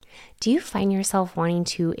Do you find yourself wanting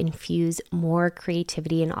to infuse more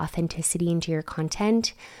creativity and authenticity into your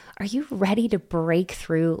content? Are you ready to break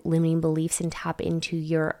through limiting beliefs and tap into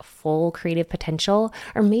your full creative potential?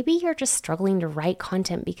 Or maybe you're just struggling to write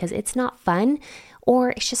content because it's not fun or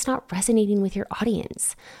it's just not resonating with your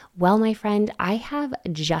audience. Well, my friend, I have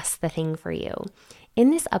just the thing for you. In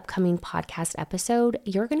this upcoming podcast episode,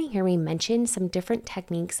 you're going to hear me mention some different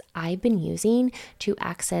techniques I've been using to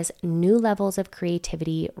access new levels of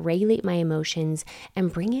creativity, regulate my emotions,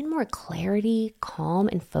 and bring in more clarity, calm,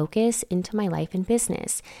 and focus into my life and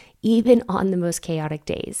business, even on the most chaotic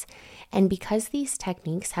days. And because these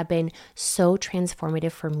techniques have been so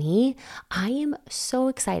transformative for me, I am so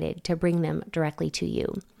excited to bring them directly to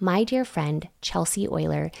you. My dear friend, Chelsea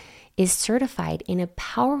Oyler, is certified in a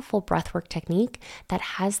powerful breathwork technique that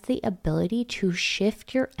has the ability to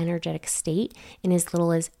shift your energetic state in as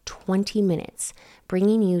little as 20 minutes,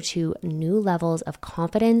 bringing you to new levels of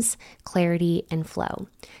confidence, clarity, and flow.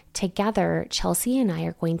 Together, Chelsea and I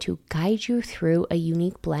are going to guide you through a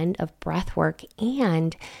unique blend of breathwork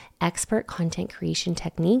and expert content creation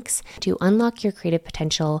techniques to unlock your creative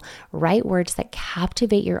potential, write words that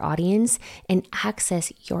captivate your audience, and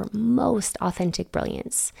access your most authentic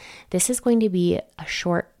brilliance. This is going to be a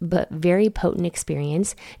short but very potent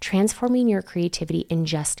experience, transforming your creativity in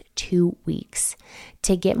just 2 weeks.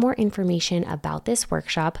 To get more information about this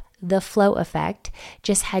workshop, The Flow Effect,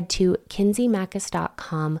 just head to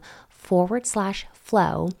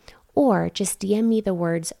kinseymachus.com/flow, or just DM me the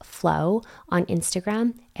words flow on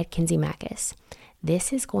Instagram at Kinsey Machus.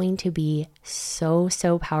 This is going to be so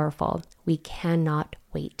powerful. We cannot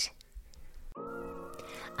wait.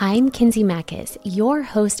 I'm Kinsey Machus, your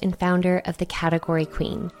host and founder of The Category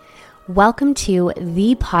Queen. Welcome to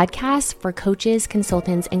the podcast for coaches,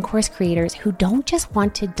 consultants, and course creators who don't just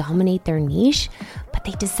want to dominate their niche, but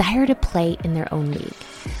they desire to play in their own league.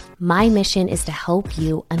 My mission is to help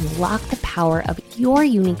you unlock the power of your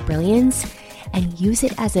unique brilliance and use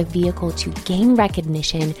it as a vehicle to gain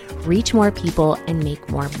recognition, reach more people, and make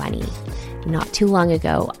more money. Not too long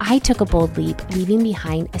ago, I took a bold leap, leaving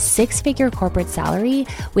behind a 6-figure corporate salary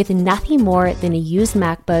with nothing more than a used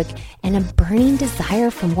MacBook and a burning desire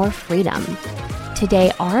for more freedom.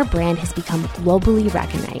 Today, our brand has become globally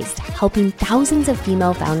recognized, helping thousands of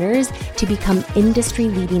female founders to become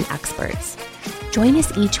industry-leading experts. Join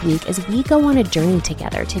us each week as we go on a journey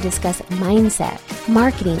together to discuss mindset,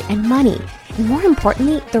 marketing, and money, and more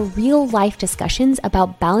importantly, the real-life discussions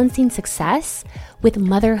about balancing success with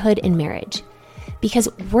motherhood and marriage. Because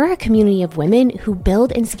we're a community of women who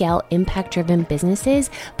build and scale impact-driven businesses,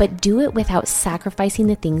 but do it without sacrificing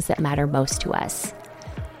the things that matter most to us.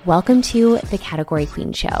 Welcome to the Category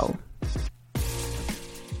Queen Show.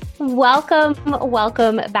 Welcome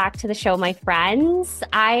back to the show, my friends.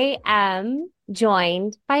 I am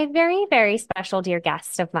joined by a very special dear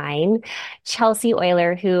guest of mine, Chelsea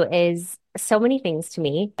Oyler, who is so many things to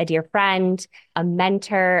me: a dear friend, a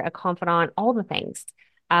mentor, a confidant, all the things.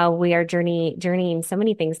 We are journeying so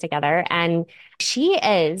many things together, and she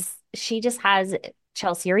just has,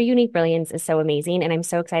 Chelsea, your unique brilliance is so amazing, and I'm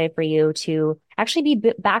so excited for you to actually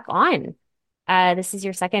be back on. This is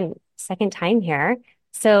your second time here,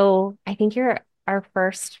 so I think you're our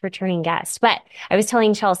first returning guest. But I was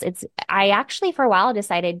telling Chelsea, I actually for a while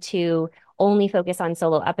decided to only focus on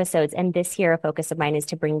solo episodes. And this year, a focus of mine is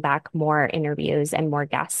to bring back more interviews and more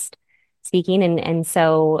guest speaking. And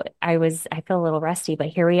so I feel a little rusty, but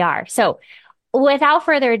here we are. So without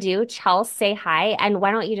further ado, Chelsea, say hi. And why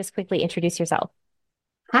don't you just quickly introduce yourself?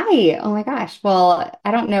 Hi. Oh my gosh. Well, I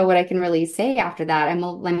don't know what I can really say after that. I'm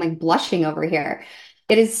like blushing over here.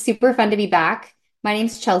 It is super fun to be back. My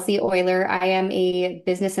name's Chelsea Oyler. I am a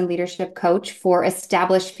business and leadership coach for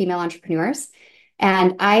established female entrepreneurs,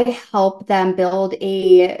 and I help them build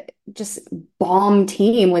a just bomb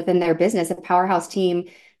team within their business, a powerhouse team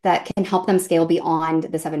that can help them scale beyond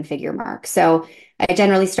the 7-figure mark. So I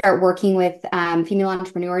generally start working with female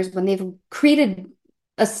entrepreneurs when they've created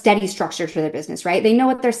a steady structure to their business, right? They know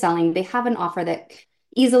what they're selling. They have an offer that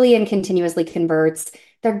easily and continuously converts.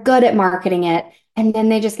 They're good at marketing it. And then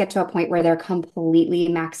they just get to a point where they're completely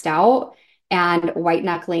maxed out and white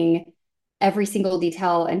knuckling every single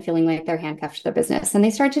detail and feeling like they're handcuffed to their business. And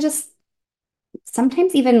they start to just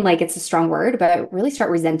sometimes even, like, it's a strong word, but really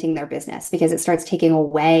start resenting their business because it starts taking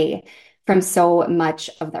away from so much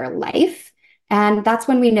of their life. And that's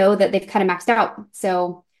when we know that they've kind of maxed out.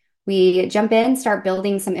 So we jump in, start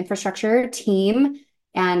building some infrastructure, team,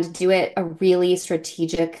 and do it a really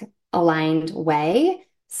strategic, aligned way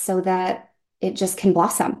so that it just can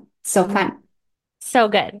blossom. So fun. So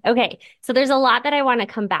good. Okay. So there's a lot that I want to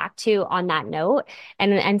come back to on that note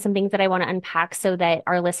and some things that I want to unpack so that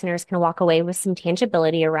our listeners can walk away with some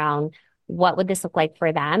tangibility around what would this look like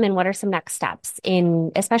for them and what are some next steps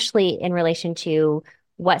in especially in relation to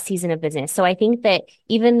what season of business. So I think that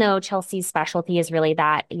even though Chelsea's specialty is really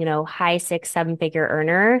that, high six, seven figure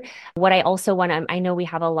earner, what I also want to, I know we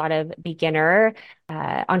have a lot of beginner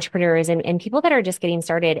entrepreneurs and people that are just getting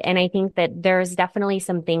started. And I think that there's definitely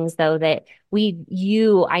some things though that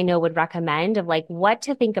I know would recommend of like what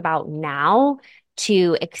to think about now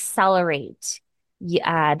to accelerate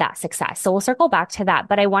that success. So we'll circle back to that,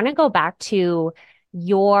 but I want to go back to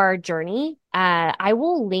your journey. I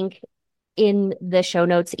will link in the show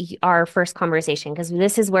notes our first conversation because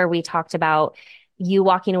this is where we talked about you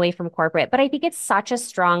walking away from corporate, but I think it's such a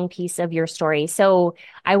strong piece of your story. So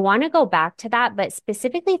I want to go back to that, but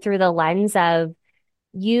specifically through the lens of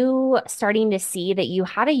you starting to see that you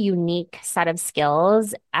had a unique set of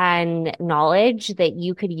skills and knowledge that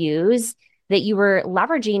you could use that you were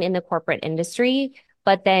leveraging in the corporate industry,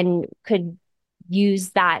 but then could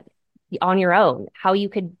use that on your own, how you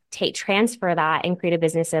could transfer that and create a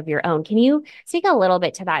business of your own. Can you speak a little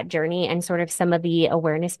bit to that journey and sort of some of the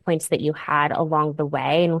awareness points that you had along the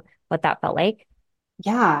way and what that felt like?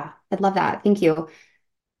 Yeah, I'd love that. Thank you.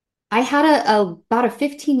 I had about a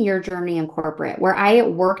 15-year journey in corporate where I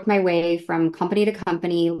worked my way from company to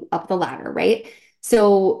company up the ladder, right?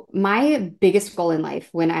 So my biggest goal in life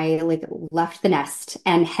when I like left the nest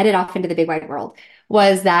and headed off into the big wide world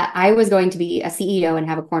was that I was going to be a CEO and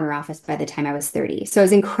have a corner office by the time I was 30. So I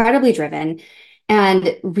was incredibly driven.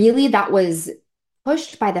 And really that was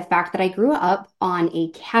pushed by the fact that I grew up on a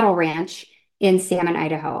cattle ranch in Salmon,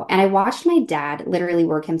 Idaho. And I watched my dad literally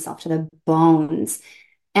work himself to the bones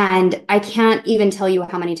and I can't even tell you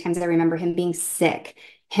how many times I remember him being sick,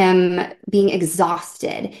 him being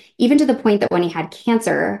exhausted, even to the point that when he had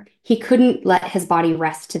cancer, he couldn't let his body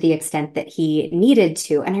rest to the extent that he needed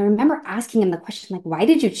to. And I remember asking him the question, like, why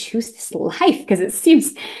did you choose this life? Because it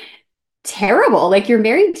seems terrible. Like you're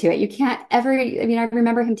married to it. You can't ever, I mean, I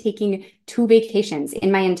remember him taking 2 vacations in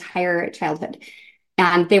my entire childhood.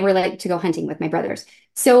 And they were like to go hunting with my brothers.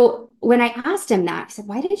 So when I asked him that, I said,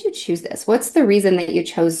 why did you choose this? What's the reason that you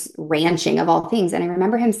chose ranching of all things? And I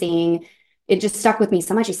remember him saying, it just stuck with me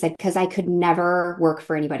so much. He said, because I could never work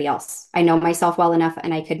for anybody else. I know myself well enough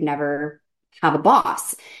and I could never have a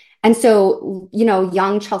boss. And so,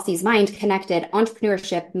 young Chelsea's mind connected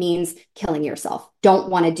entrepreneurship means killing yourself. Don't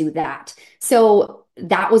want to do that. So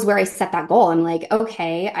that was where I set that goal. I'm like,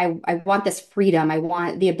 okay, I want this freedom. I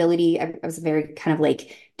want the ability. I was very kind of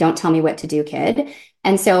like, don't tell me what to do, kid.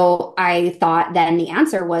 And so I thought then the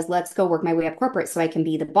answer was, let's go work my way up corporate so I can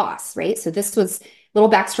be the boss, right? So this was a little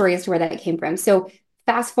backstory as to where that came from. So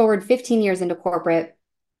fast forward 15 years into corporate,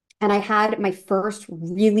 and I had my first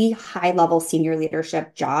really high level senior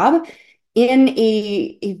leadership job in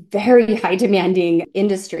a very high demanding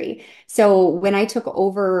industry. So when I took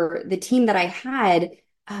over the team that I had,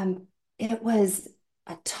 it was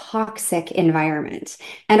a toxic environment.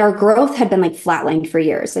 And our growth had been like flatlined for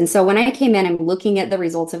years. And so when I came in, I'm looking at the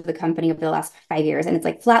results of the company over the last 5 years, and it's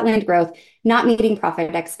like flatlined growth, not meeting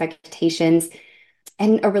profit expectations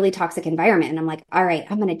and a really toxic environment. And I'm like, all right,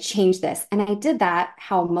 I'm going to change this. And I did that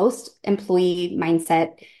how most employee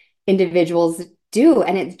mindset individuals do.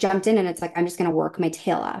 And it jumped in and it's like, I'm just going to work my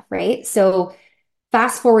tail off. Right. So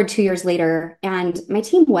fast forward 2 years later, and my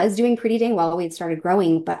team was doing pretty dang well. We had started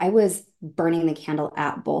growing, but I was burning the candle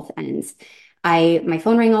at both ends. My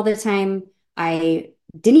phone rang all the time. I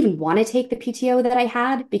didn't even want to take the PTO that I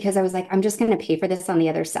had because I was like, I'm just going to pay for this on the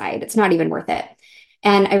other side. It's not even worth it.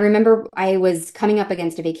 And I remember I was coming up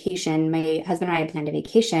against a vacation. My husband and I had planned a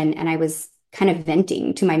vacation, and I was kind of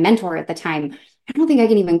venting to my mentor at the time. I don't think I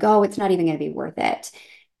can even go. It's not even going to be worth it.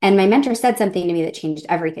 And my mentor said something to me that changed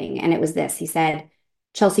everything. And it was this. He said,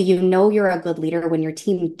 Chelsea, you know you're a good leader when your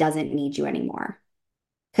team doesn't need you anymore.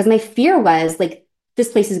 Because my fear was like,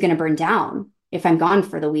 this place is going to burn down if I'm gone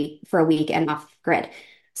for a week and off grid.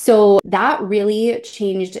 So that really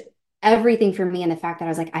changed everything for me and the fact that I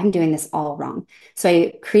was like, I'm doing this all wrong. So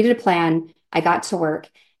I created a plan, I got to work,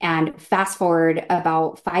 and fast forward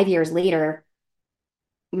about 5 years later,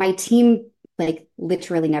 my team like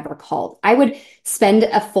literally never called. I would spend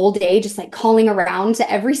a full day just like calling around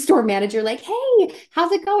to every store manager, like, hey,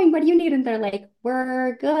 how's it going? What do you need? And they're like,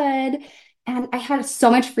 we're good. And I had so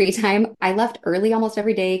much free time. I left early almost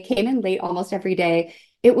every day, came in late almost every day.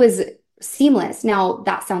 It was seamless. Now,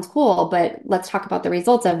 that sounds cool, but let's talk about the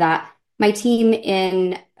results of that. My team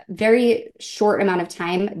in very short amount of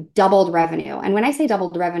time, doubled revenue. And when I say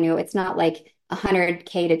doubled revenue, it's not like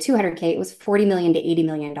 100K to 200K. It was 40 million to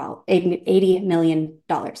 $80 million.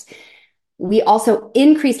 We also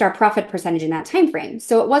increased our profit percentage in that time frame.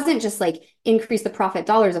 So it wasn't just like increase the profit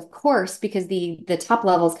dollars, of course, because the top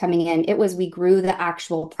levels coming in. It was we grew the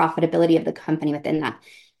actual profitability of the company within that.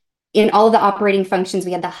 In all of the operating functions,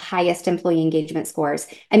 we had the highest employee engagement scores.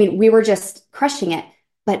 I mean, we were just crushing it.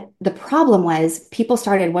 But the problem was people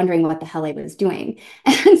started wondering what the hell I was doing.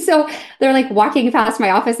 And so they're like walking past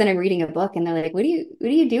my office and I'm reading a book and they're like, what are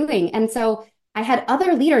you doing? And so I had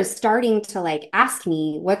other leaders starting to like ask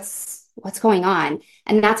me what's going on.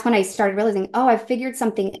 And that's when I started realizing, oh, I've figured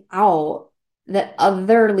something out that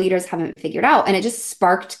other leaders haven't figured out. And it just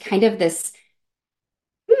sparked kind of this,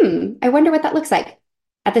 I wonder what that looks like.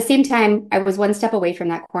 At the same time, I was one step away from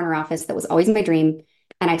that corner office that was always my dream.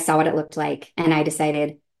 And I saw what it looked like. And I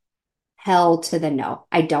decided, hell to the no,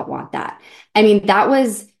 I don't want that. I mean, that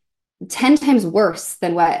was 10 times worse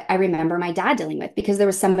than what I remember my dad dealing with because there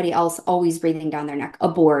was somebody else always breathing down their neck, a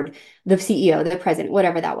board, the CEO, the president,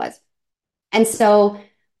 whatever that was. And so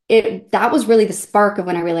that was really the spark of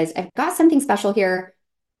when I realized I've got something special here.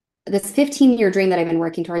 This 15-year dream that I've been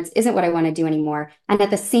working towards isn't what I want to do anymore. And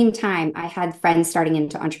at the same time, I had friends starting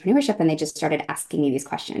into entrepreneurship and they just started asking me these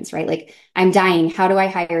questions, right? Like, I'm dying. How do I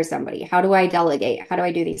hire somebody? How do I delegate? How do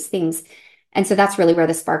I do these things? And so that's really where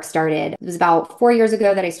the spark started. It was about 4 years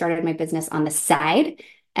ago that I started my business on the side,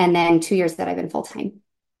 and then 2 years that I've been full time.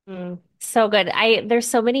 So good. There's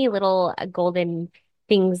so many little golden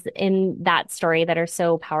things in that story that are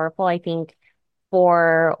so powerful. I think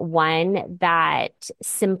for one, that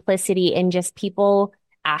simplicity in just people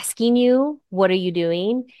asking you, what are you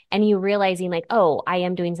doing? And you realizing like, oh, I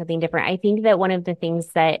am doing something different. I think that one of the things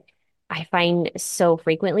that I find so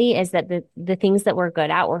frequently is that the things that we're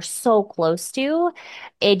good at, we're so close to,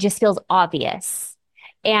 it just feels obvious.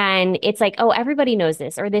 And it's like, oh, everybody knows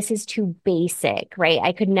this, or this is too basic, right?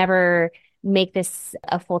 I could never make this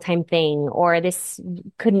a full-time thing, or this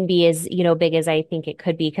couldn't be as, big as I think it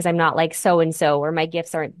could be because I'm not like so and so, or my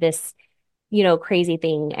gifts aren't this, crazy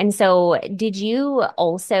thing. And so did you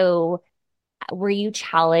also were you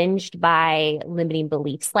challenged by limiting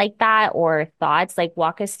beliefs like that or thoughts? Like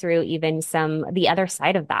walk us through even the other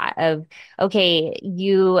side of that of, okay,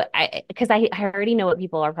 because I already know what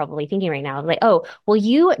people are probably thinking right now. Like, oh, well,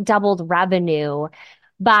 you doubled revenue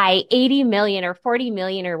by 80 million or 40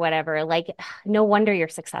 million or whatever. Like, no wonder you're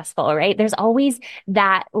successful, right? There's always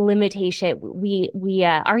that limitation. We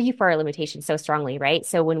argue for our limitations so strongly, right?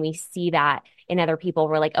 So when we see that in other people,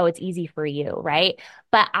 we're like, oh, it's easy for you, right?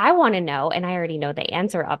 But I want to know, and I already know the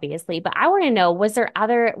answer, obviously, but I want to know,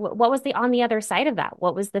 what was on the other side of that?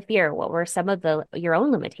 What was the fear? What were some of your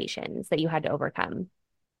own limitations that you had to overcome?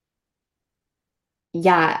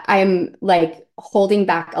 Yeah, I'm like holding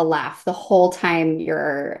back a laugh the whole time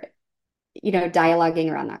you're, dialoguing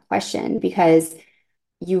around that question because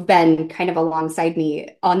you've been kind of alongside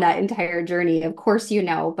me on that entire journey. Of course,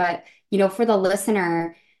 but for the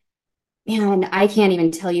listener, man, I can't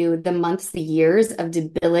even tell you the months, the years of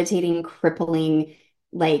debilitating, crippling,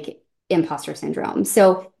 like imposter syndrome.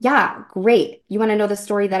 So, yeah, great. You want to know the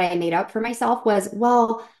story that I made up for myself was,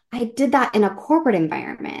 well, I did that in a corporate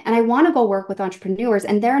environment and I want to go work with entrepreneurs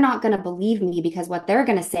and they're not going to believe me because what they're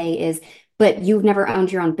going to say is, but you've never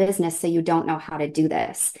owned your own business, so you don't know how to do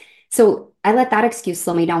this. So I let that excuse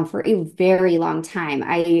slow me down for a very long time.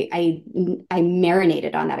 I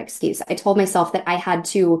marinated on that excuse. I told myself that I had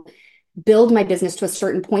to build my business to a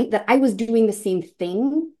certain point that I was doing the same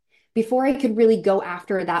thing before I could really go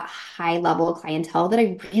after that high level clientele that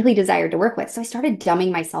I really desired to work with. So I started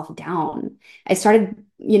dumbing myself down. I started,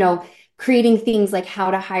 creating things like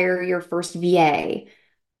how to hire your first VA,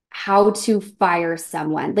 how to fire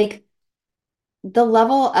someone. Like the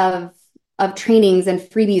level of trainings and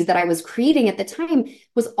freebies that I was creating at the time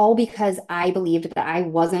was all because I believed that I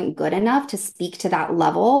wasn't good enough to speak to that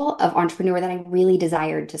level of entrepreneur that I really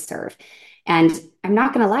desired to serve. And I'm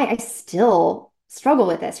not going to lie, I still struggle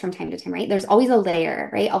with this from time to time, right? There's always a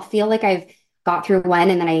layer, right? I'll feel like I've got through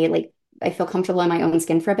one and then I feel comfortable in my own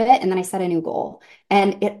skin for a bit and then I set a new goal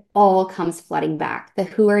and it all comes flooding back. The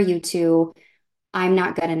who are you to? I'm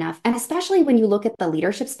not good enough. And especially when you look at the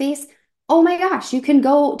leadership space, oh my gosh, you can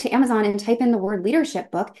go to Amazon and type in the word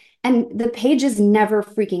leadership book, and the pages never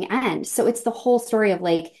freaking end. So it's the whole story of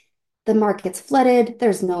like, the market's flooded.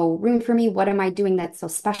 There's no room for me. What am I doing that's so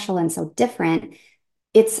special and so different?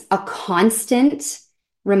 It's a constant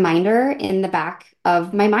reminder in the back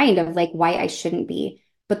of my mind of like why I shouldn't be.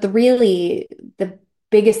 But the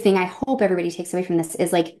biggest thing I hope everybody takes away from this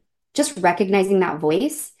is like just recognizing that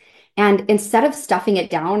voice And instead of stuffing it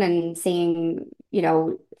down and saying,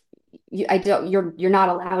 I don't, you're not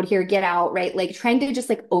allowed here, get out, right? Like trying to just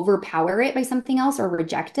like overpower it by something else or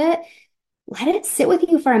reject it, let it sit with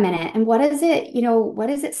you for a minute. And what is it, what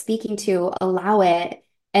is it speaking to? Allow it.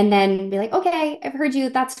 And then be like, okay, I've heard you.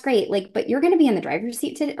 That's great. Like, but you're going to be in the driver's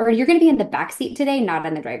seat today, or you're going to be in the back seat today, not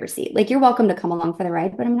in the driver's seat. Like, you're welcome to come along for the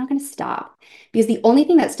ride, but I'm not going to stop because the only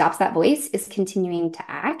thing that stops that voice is continuing to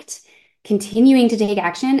act, continuing to take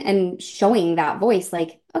action and showing that voice,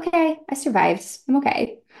 like, okay, I survived. I'm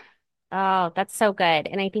okay. Oh, that's so good.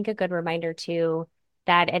 And I think a good reminder too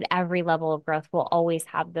that at every level of growth, we'll always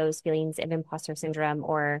have those feelings of imposter syndrome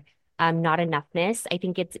or not enoughness. I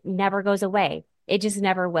think it never goes away. It just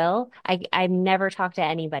never will. I've never talked to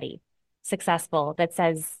anybody successful that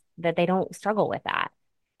says that they don't struggle with that.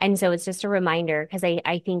 And so it's just a reminder because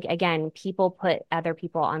I think, again, people put other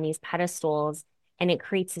people on these pedestals and it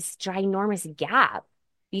creates this ginormous gap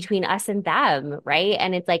between us and them, right?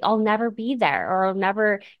 And it's like, I'll never be there, or I'll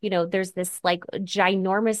never, there's this like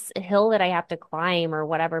ginormous hill that I have to climb, or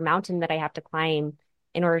whatever mountain that I have to climb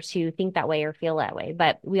in order to think that way or feel that way.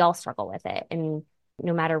 But we all struggle with it. And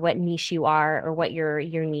no matter what niche you are or what your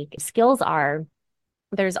unique skills are,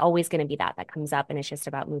 there's always going to be that comes up, and it's just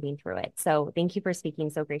about moving through it. So thank you for speaking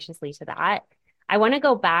so graciously to that. I want to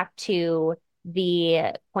go back to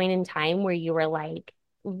the point in time where you were like,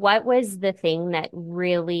 what was the thing that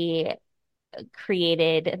really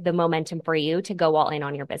created the momentum for you to go all in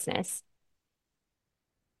on your business?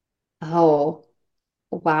 Oh,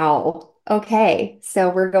 wow. Okay. So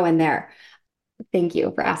we're going there. Thank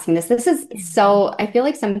you for asking this. This is so, I feel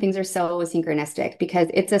like some things are so synchronistic because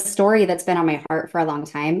it's a story that's been on my heart for a long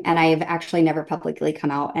time, and I've actually never publicly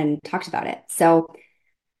come out and talked about it. So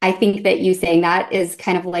I think that you saying that is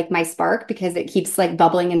kind of like my spark because it keeps like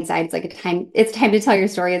bubbling inside. It's like it's time to tell your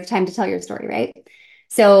story. It's time to tell your story, right?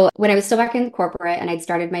 So when I was still back in corporate and I'd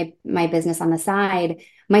started my business on the side,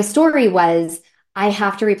 my story was I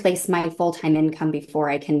have to replace my full-time income before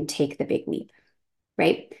I can take the big leap,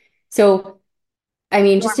 right? So I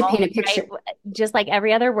mean, just to paint Normal, a right? picture, Just like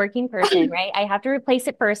every other working person, right? I have to replace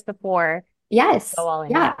it first before go yes, all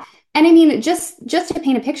in. Yeah. yeah. And I mean, just to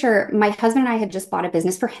paint a picture, my husband and I had just bought a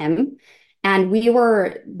business for him, and we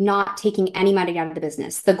were not taking any money out of the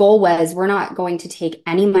business. The goal was we're not going to take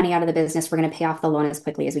any money out of the business. We're going to pay off the loan as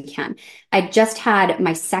quickly as we can. I just had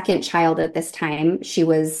my second child at this time. She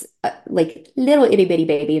was like little itty bitty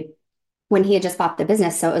baby when he had just bought the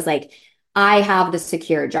business. So it was like, I have the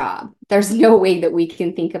secure job. There's no way that we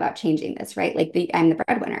can think about changing this, right? Like I'm the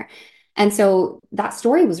breadwinner. And so that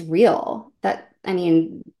story was real. That, I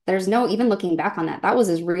mean, there's no even looking back on that. That was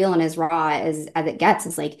as real and as raw as it gets.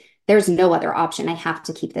 It's like, there's no other option. I have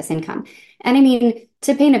to keep this income. And I mean,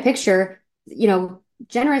 to paint a picture,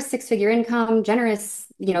 generous six-figure income, generous,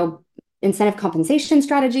 incentive compensation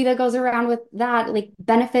strategy that goes around with that, like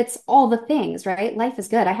benefits, all the things, right? Life is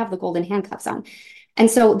good. I have the golden handcuffs on. And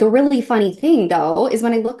so the really funny thing though is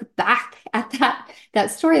when I look back at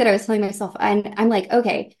that story that I was telling myself, and I'm like,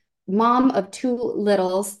 okay, mom of two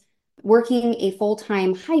littles, working a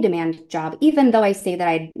full-time high demand job, even though I say that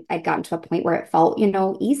I'd gotten to a point where it felt,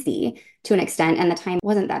 easy to an extent, and the time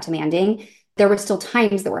wasn't that demanding. There were still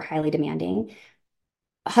times that were highly demanding.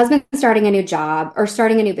 Husband starting a new job or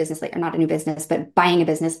starting a new business, like, or not a new business, but buying a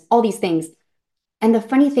business, all these things. And the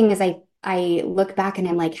funny thing is I look back and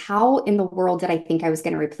I'm like, how in the world did I think I was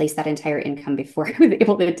going to replace that entire income before I was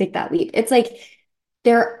able to take that leap? It's like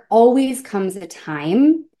there always comes a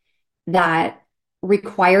time that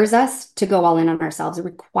requires us to go all in on ourselves. It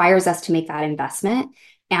requires us to make that investment.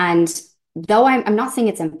 And though I'm not saying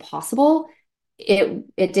it's impossible, it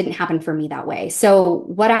didn't happen for me that way. So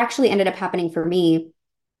what actually ended up happening for me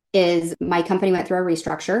is my company went through a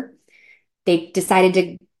restructure. They decided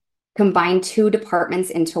to combine two departments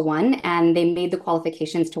into one, and they made the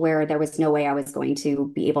qualifications to where there was no way I was going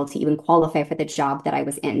to be able to even qualify for the job that I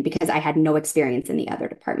was in because I had no experience in the other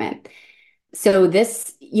department. So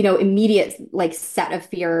this, immediate like set of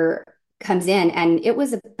fear comes in, and it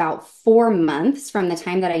was about 4 months from the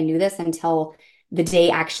time that I knew this until the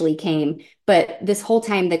day actually came. But this whole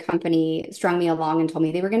time, the company strung me along and told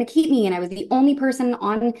me they were going to keep me. And I was the only person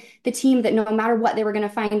on the team that no matter what, they were going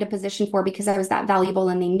to find a position for because I was that valuable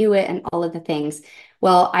and they knew it and all of the things.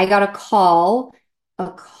 Well, I got a call,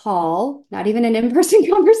 not even an in-person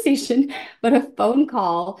conversation, but a phone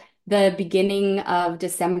call the beginning of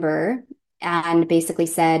December and basically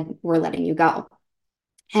said, we're letting you go.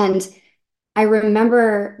 And I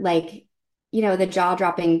remember like, the jaw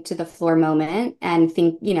dropping to the floor moment and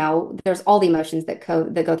think, there's all the emotions that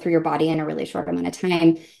go through your body in a really short amount of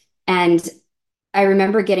time. And I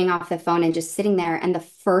remember getting off the phone and just sitting there. And the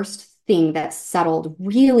first thing that settled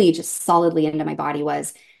really just solidly into my body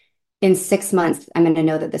was in 6 months, I'm going to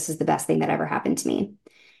know that this is the best thing that ever happened to me.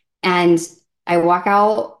 And I walk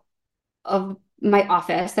out of my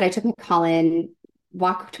office that I took my call in,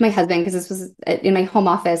 walk to my husband, because this was in my home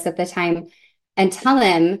office at the time, and tell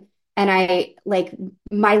him. And I like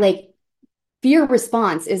my fear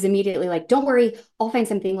response is immediately like, don't worry, I'll find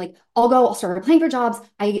something. Like, I'll go, I'll start applying for jobs.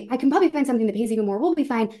 I can probably find something that pays even more. We'll be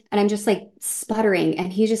fine. And I'm just like sputtering.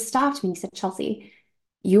 And he just stopped me. He said, Chelsea,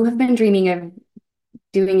 you have been dreaming of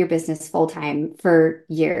doing your business full time for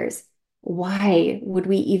years. Why would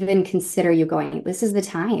we even consider you going? This is the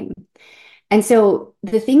time. And so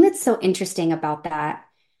the thing that's so interesting about that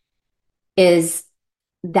is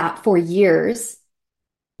that for years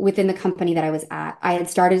within the company that I was at, I had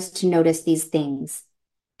started to notice these things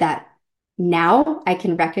that now I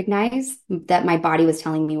can recognize that my body was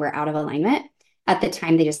telling me were out of alignment. At the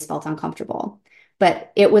time, they just felt uncomfortable.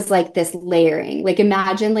 But it was like this layering. Like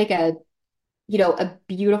imagine like a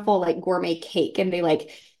beautiful like gourmet cake and they like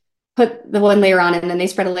put the one layer on and then they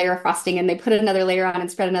spread a layer of frosting and they put another layer on and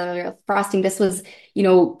spread another layer of frosting. This was,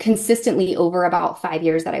 consistently over about 5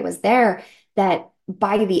 years that I was there, that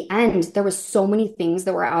by the end, there was so many things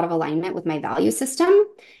that were out of alignment with my value system.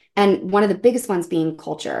 And one of the biggest ones being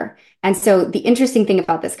culture. And so the interesting thing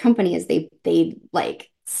about this company is they like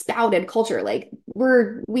spouted culture. Like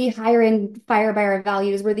we hire and fire by our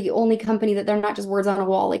values. We're the only company that they're not just words on a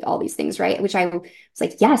wall, like all these things, right? Which I was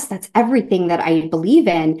like, yes, that's everything that I believe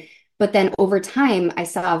in. But then over time, I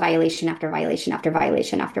saw violation after violation after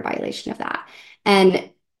violation after violation of that.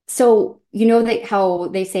 And so, that how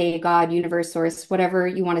they say God, universe, source, whatever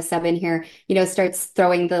you want to sub in here, starts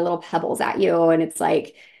throwing the little pebbles at you. And it's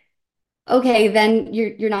like, okay, then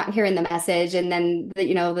you're not hearing the message. And then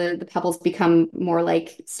the pebbles become more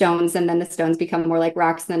like stones, and then the stones become more like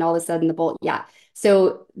rocks, and then all of a sudden the bolt, yeah.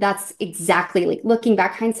 So that's exactly like looking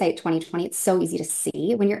back, hindsight 2020. It's so easy to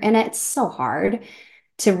see when you're in it. It's so hard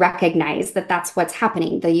to recognize that that's what's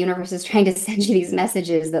happening. The universe is trying to send you these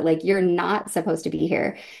messages that like you're not supposed to be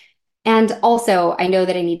here. And also, I know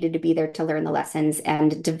that I needed to be there to learn the lessons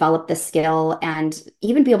and develop the skill and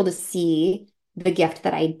even be able to see the gift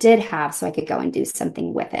that I did have so I could go and do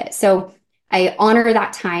something with it. So I honor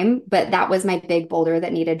that time, but that was my big boulder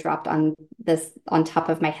that needed dropped on top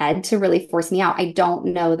of my head to really force me out. I don't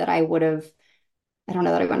know that I want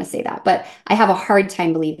to say that, but I have a hard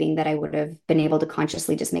time believing that I would have been able to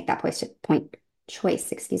consciously just make that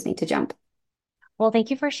choice, excuse me, to jump. Well,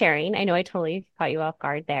 thank you for sharing. I know I totally caught you off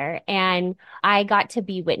guard there. And I got to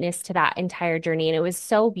be witness to that entire journey. And it was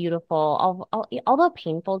so beautiful, although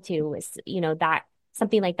painful too, was, that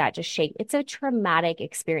something like that just shake. It's a traumatic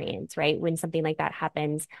experience, right? When something like that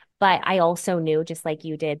happens. But I also knew, just like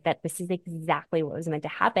you did, that this is exactly what was meant to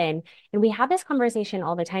happen. And we have this conversation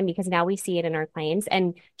all the time because now we see it in our clients.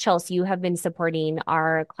 And Chelsea, you have been supporting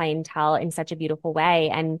our clientele in such a beautiful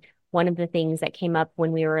way. And one of the things that came up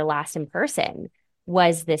when we were last in person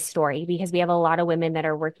was this story, because we have a lot of women that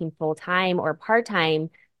are working full time or part time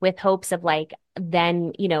with hopes of like,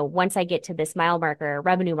 then, once I get to this mile marker,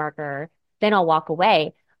 revenue marker, then I'll walk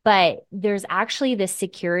away. But there's actually this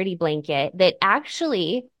security blanket that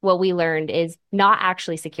actually what we learned is not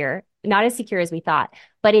actually secure, not as secure as we thought,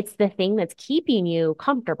 but it's the thing that's keeping you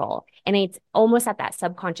comfortable. And it's almost at that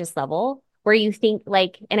subconscious level where you think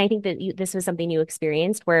like, and I think that this was something you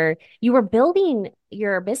experienced where you were building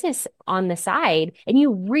your business on the side and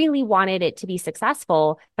you really wanted it to be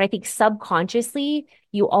successful. But I think subconsciously,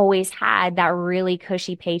 you always had that really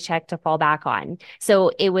cushy paycheck to fall back on. So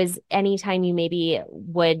it was anytime you maybe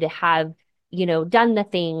would have, done the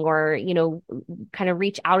thing or, kind of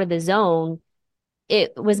reach out of the zone,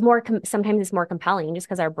 it was sometimes it's more compelling just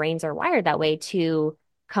because our brains are wired that way to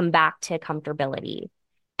come back to comfortability.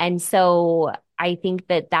 And so I think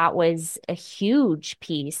that that was a huge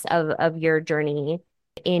piece of your journey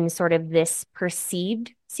in sort of this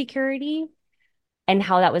perceived security and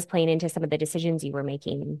how that was playing into some of the decisions you were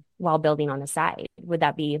making while building on the side.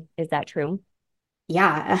 Is that true?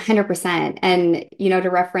 Yeah, 100%. And to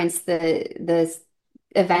reference the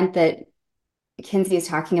event that Kinsey is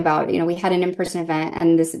talking about, we had an in-person event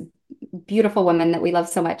and this beautiful woman that we love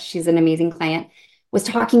so much, she's an amazing client, was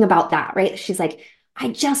talking about that, right? She's like, I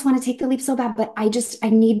just want to take the leap so bad, but I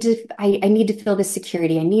need to feel this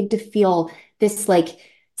security. I need to feel this like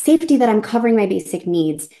safety that I'm covering my basic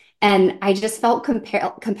needs. And I just felt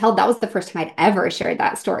compelled. That was the first time I'd ever shared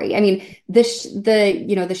that story. I mean, the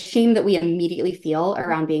shame that we immediately feel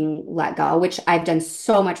around being let go, which I've done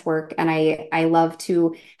so much work, and I love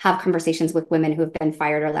to have conversations with women who have been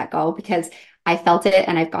fired or let go because I felt it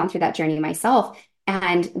and I've gone through that journey myself.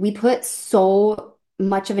 And we put so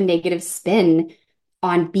much of a negative spin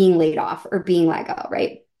on being laid off or being let go,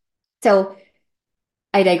 right? So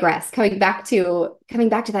I digress. Coming back to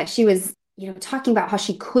that, she was, talking about how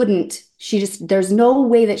there's no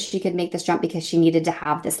way that she could make this jump because she needed to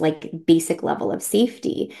have this like basic level of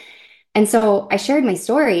safety. And so I shared my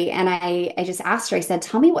story and I just asked her, I said,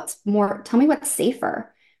 tell me what's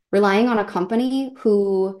safer, relying on a company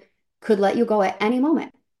who could let you go at any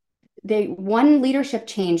moment. One leadership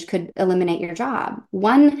change could eliminate your job.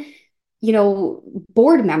 One,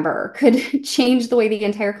 board member could change the way the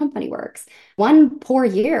entire company works. One poor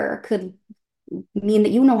year could mean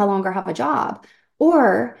that you no longer have a job,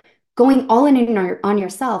 or going all in on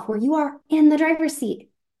yourself where you are in the driver's seat.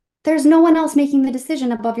 There's no one else making the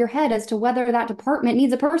decision above your head as to whether that department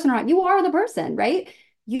needs a person or not. You are the person, right?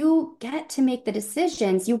 You get to make the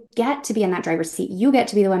decisions. You get to be in that driver's seat. You get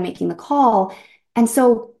to be the one making the call. And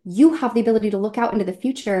so you have the ability to look out into the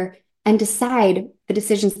future and decide the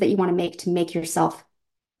decisions that you want to make yourself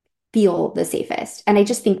feel the safest. And I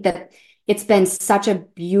just think that it's been such a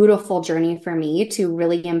beautiful journey for me to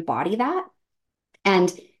really embody that.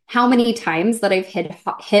 And how many times that I've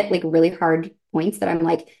hit like really hard points that I'm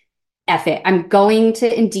like, F it. I'm going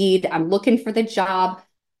to Indeed. I'm looking for the job.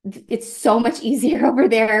 It's so much easier over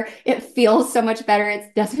there. It feels so much better.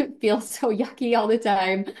 It doesn't feel so yucky all the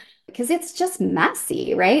time because it's just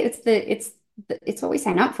messy, right? It's what we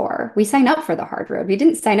sign up for. We sign up for the hard road. We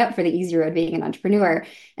didn't sign up for the easy road being an entrepreneur.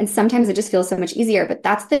 And sometimes it just feels so much easier. But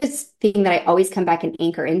that's this thing that I always come back and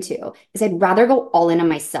anchor into is I'd rather go all in on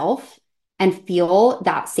myself and feel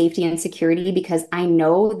that safety and security because I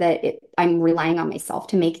know that I'm relying on myself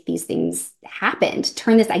to make these things happen, to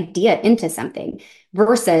turn this idea into something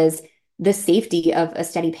versus the safety of a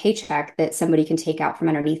steady paycheck that somebody can take out from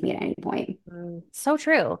underneath me at any point. So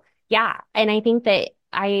true. Yeah. And I think that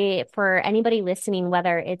for anybody listening,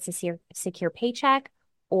 whether it's a secure paycheck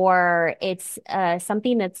or it's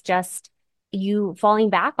something that's just you falling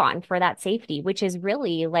back on for that safety, which is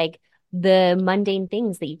really like the mundane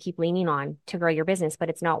things that you keep leaning on to grow your business, but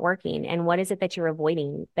it's not working. And what is it that you're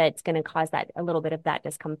avoiding that's going to cause that a little bit of that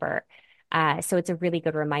discomfort? So it's a really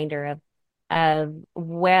good reminder of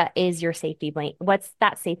what is your safety blanket? What's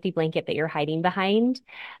that safety blanket that you're hiding behind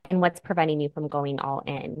and what's preventing you from going all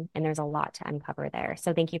in? And there's a lot to uncover there.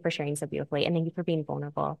 So thank you for sharing so beautifully. And thank you for being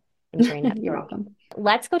vulnerable and sharing that You're story. welcome.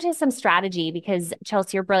 Let's go to some strategy because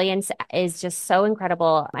Chelsea, your brilliance is just so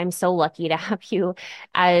incredible. I'm so lucky to have you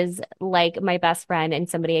as like my best friend and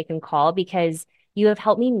somebody I can call because you have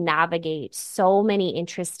helped me navigate so many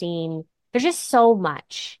interesting, there's just so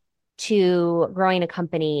much to growing a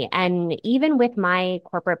company. And even with my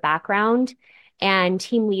corporate background and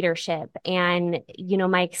team leadership and,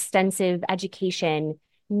 my extensive education,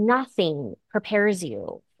 nothing prepares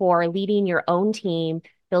you for leading your own team,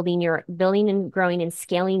 building and growing and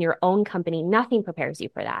scaling your own company. Nothing prepares you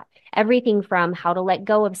for that. Everything from how to let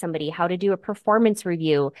go of somebody, how to do a performance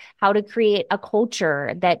review, how to create a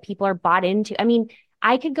culture that people are bought into. I mean,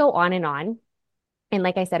 I could go on and on. And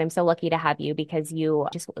like I said, I'm so lucky to have you because you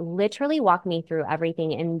just literally walk me through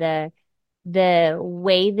everything in the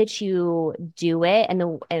way that you do it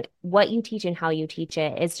and what you teach and how you teach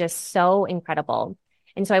it is just so incredible.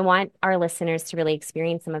 And so I want our listeners to really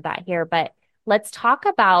experience some of that here. But let's talk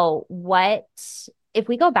about if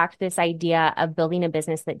we go back to this idea of building a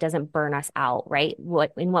business that doesn't burn us out, right?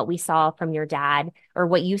 What we saw from your dad or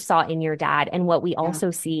what you saw in your dad and what we Yeah. also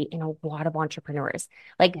see in a lot of entrepreneurs.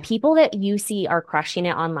 Like Yeah. people that you see are crushing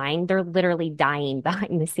it online, they're literally dying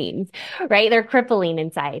behind the scenes, right? They're crippling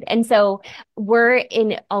inside. And so we're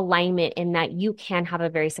in alignment in that you can have a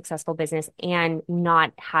very successful business and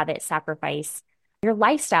not have it sacrifice your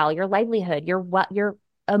lifestyle, your livelihood, your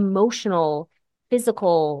emotional,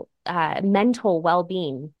 physical, mental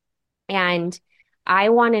well-being. And I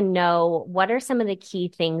want to know what are some of the key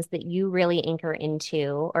things that you really anchor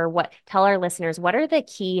into, or tell our listeners what are the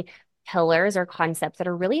key pillars or concepts that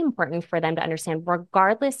are really important for them to understand,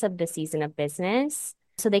 regardless of the season of business,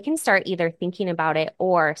 so they can start either thinking about it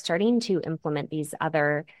or starting to implement these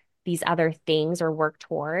other things or work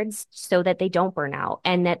towards so that they don't burn out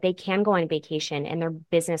and that they can go on vacation and their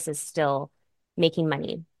business is still making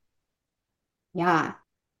money. Yeah.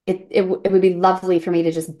 It would be lovely for me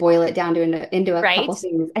to just boil it down to into a couple Right?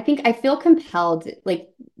 things. I think I feel compelled, like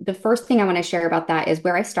the first thing I want to share about that is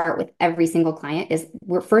where I start with every single client is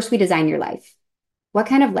first we design your life. What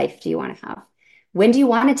kind of life do you want to have? When do you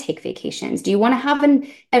want to take vacations? Do you want to have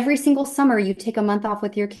every single summer you take a month off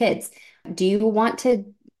with your kids? Do you want to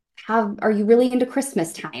are you really into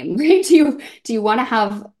Christmas time, right? Do you want to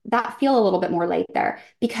have that feel a little bit more light there?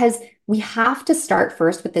 Because we have to start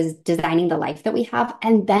first with this designing the life that we have,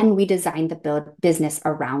 and then we design the business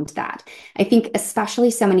around that. I think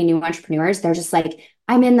especially so many new entrepreneurs, they're just like,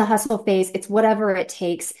 I'm in the hustle phase, it's whatever it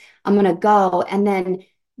takes, I'm gonna go. And then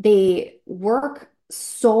they work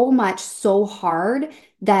so much, so hard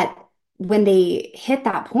that when they hit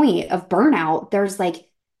that point of burnout, there's like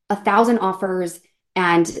 1,000 offers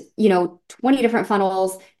and 20 different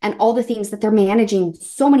funnels and all the things that they're managing,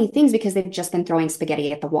 so many things because they've just been throwing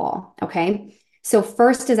spaghetti at the wall. Okay. So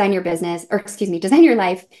first design your business, or excuse me, design your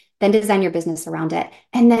life, then design your business around it.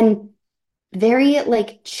 And then very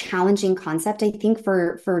like challenging concept, I think,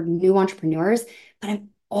 for new entrepreneurs, but I'm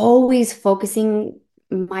always focusing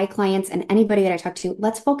my clients and anybody that I talk to,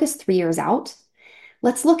 let's focus 3 years out.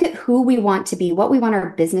 Let's look at who we want to be, what we want our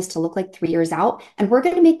business to look like 3 years out. And we're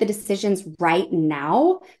going to make the decisions right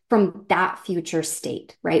now from that future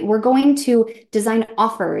state, right? We're going to design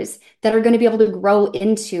offers that are going to be able to grow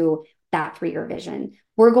into that 3 year vision.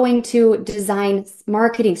 We're going to design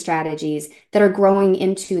marketing strategies that are growing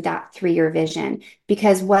into that 3 year vision.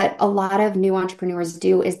 Because what a lot of new entrepreneurs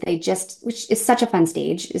do is they just, which is such a fun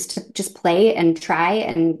stage, is to just play and try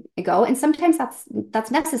and go. And sometimes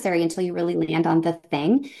that's necessary until you really land on the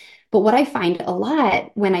thing. But what I find a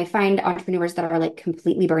lot when I find entrepreneurs that are like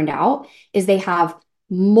completely burned out is they have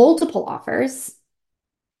multiple offers,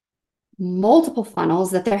 multiple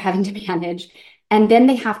funnels that they're having to manage. And then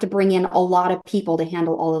they have to bring in a lot of people to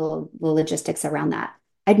handle all of the logistics around that.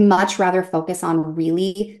 I'd much rather focus on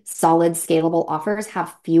really solid, scalable offers,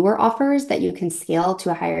 have fewer offers that you can scale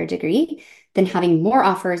to a higher degree than having more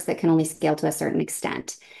offers that can only scale to a certain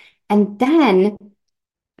extent. And then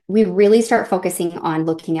we really start focusing on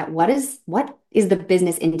looking at what is the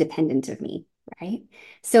business independent of me, right?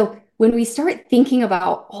 So when we start thinking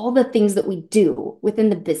about all the things that we do within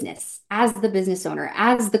the business, as the business owner,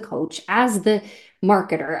 as the coach, as the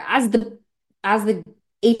marketer, as the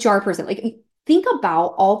HR person, like think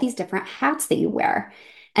about all these different hats that you wear.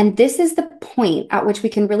 And this is the point at which we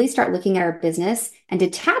can really start looking at our business and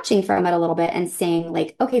detaching from it a little bit and saying,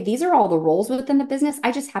 like, okay, these are all the roles within the business.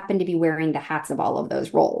 I just happen to be wearing the hats of all of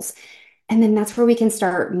those roles. And then that's where we can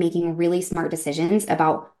start making really smart decisions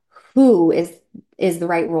about who is the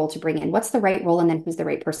right role to bring in. What's the right role? And then who's the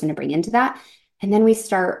right person to bring into that? And then we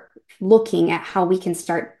start looking at how we can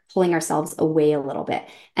start pulling ourselves away a little bit.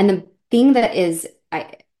 And the thing that is,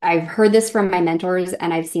 I've heard this from my mentors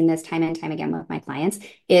and I've seen this time and time again with my clients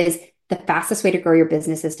is the fastest way to grow your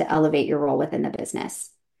business is to elevate your role within the business.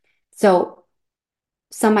 So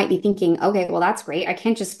some might be thinking, okay, well, that's great. I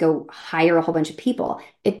can't just go hire a whole bunch of people.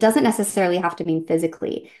 It doesn't necessarily have to mean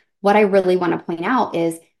physically. What I really want to point out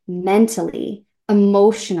is mentally,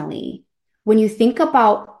 emotionally. When you think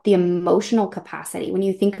about the emotional capacity, when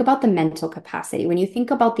you think about the mental capacity, when you think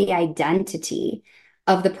about the identity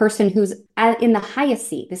of the person who's in the highest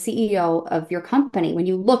seat, the CEO of your company, when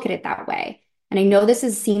you look at it that way. And I know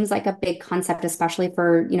seems like a big concept, especially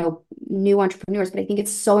for, new entrepreneurs, but I think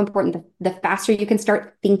it's so important. The faster you can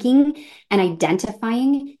start thinking and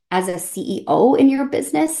identifying as a CEO in your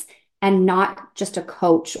business and not just a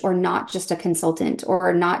coach or not just a consultant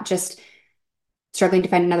or not just struggling to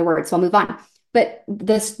find another word. So I'll move on. But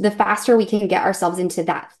the faster we can get ourselves into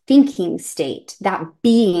that thinking state, that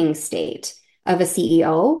being state of a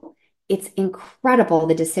CEO, it's incredible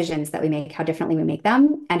the decisions that we make, how differently we make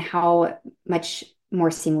them, and how much more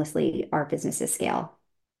seamlessly our businesses scale.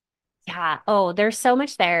 Yeah. Oh, there's so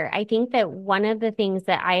much there. I think that one of the things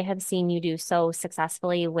that I have seen you do so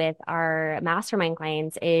successfully with our mastermind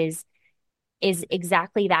clients is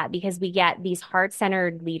exactly that because we get these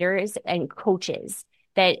heart-centered leaders and coaches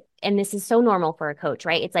and this is so normal for a coach,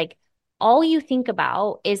 right? It's like all you think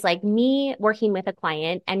about is like me working with a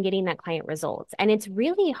client and getting that client results. And it's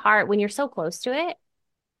really hard when you're so close to it.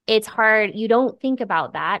 It's hard. You don't think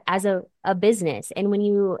about that as a business. And when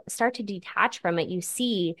you start to detach from it, you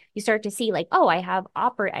start to see like, oh, I have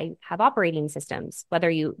operating systems, whether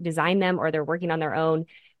you design them or they're working on their own,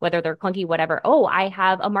 whether they're clunky, whatever. Oh, I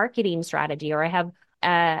have a marketing strategy or I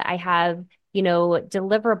have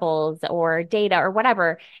deliverables or data or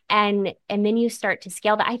whatever. And then you start to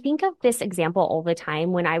scale that. I think of this example all the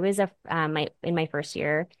time when I was in my first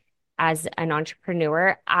year as an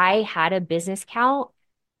entrepreneur, I had a business account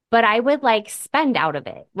but I would like spend out of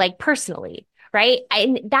it, like personally, right?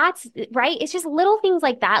 And that's right. It's just little things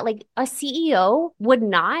like that. Like a CEO would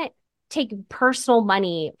not take personal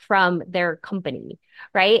money from their company,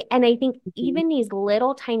 right? And I think even these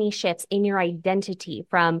little tiny shifts in your identity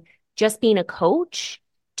from just being a coach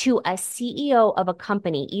to a CEO of a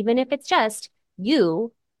company, even if it's just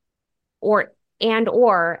you or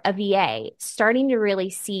or a VA, starting to really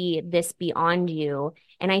see this beyond you.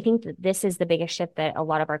 And I think that this is the biggest shift that a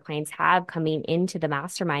lot of our clients have coming into the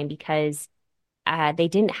mastermind because they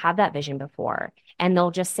didn't have that vision before. And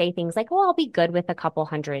they'll just say things like, well, I'll be good with a couple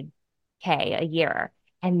hundred K a year.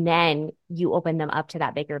 And then you open them up to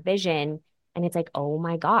that bigger vision. And it's like, oh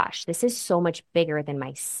my gosh, this is so much bigger than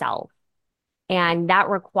myself. And that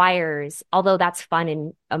requires, although that's fun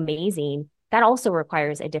and amazing, that also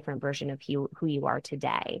requires a different version of who you are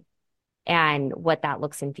today and what that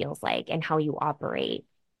looks and feels like and how you operate.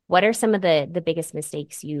 What are some of the biggest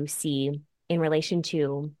mistakes you see in relation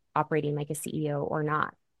to operating like a CEO or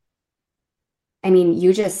not? I mean,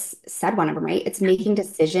 you just said one of them, right? It's making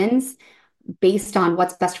decisions based on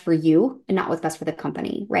what's best for you and not what's best for the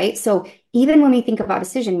company, right? So even when we think about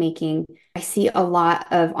decision making, I see a lot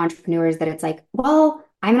of entrepreneurs that it's like, well,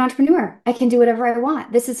 I'm an entrepreneur. I can do whatever I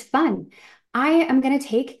want. This is fun. I am going to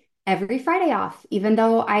take every Friday off, even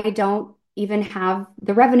though I don't even have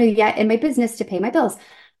the revenue yet in my business to pay my bills.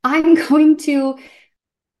 I'm going to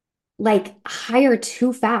like hire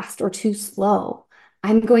too fast or too slow.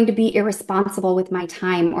 I'm going to be irresponsible with my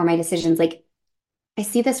time or my decisions. Like I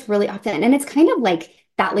see this really often. And it's kind of like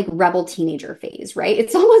that like rebel teenager phase, right?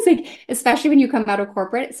 It's almost like, especially when you come out of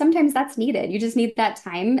corporate, sometimes that's needed. You just need that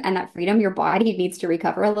time and that freedom. Your body needs to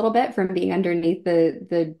recover a little bit from being underneath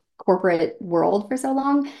the corporate world for so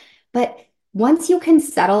long. But once you can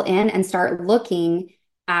settle in and start looking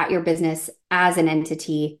at your business as an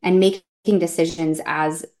entity and making decisions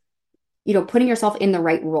as putting yourself in the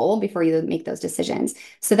right role before you make those decisions.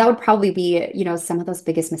 So that would probably be, some of those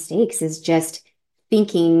biggest mistakes is just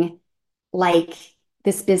thinking like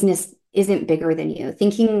this business isn't bigger than you,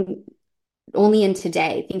 thinking only in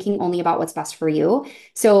today, thinking only about what's best for you.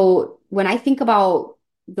 So when I think about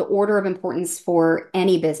the order of importance for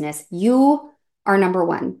any business, you are number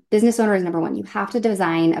one. Business owner is number one. You have to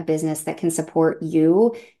design a business that can support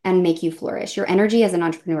you and make you flourish. Your energy as an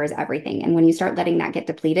entrepreneur is everything. And when you start letting that get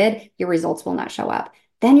depleted, your results will not show up.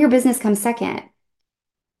 Then your business comes second.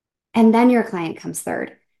 And then your client comes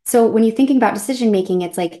third. So when you're thinking about decision making,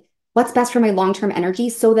 it's like, what's best for my long-term energy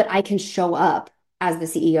so that I can show up as the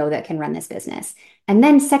CEO that can run this business? And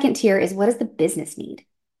then second tier is, what does the business need?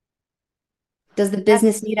 Does the That's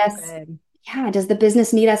business need so us? good. Yeah, does the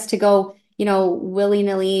business need us to go,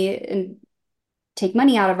 willy-nilly and take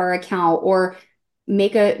money out of our account or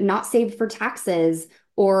make a not save for taxes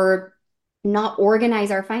or not organize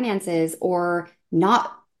our finances or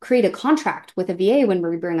not create a contract with a VA when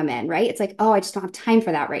we bring them in, right? It's like, oh, I just don't have time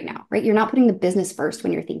for that right now, right? You're not putting the business first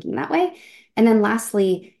when you're thinking that way. And then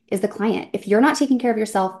lastly is the client. If you're not taking care of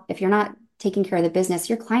yourself, if you're not taking care of the business,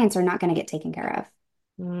 your clients are not going to get taken care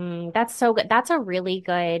of. That's so good. That's a really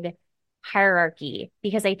good hierarchy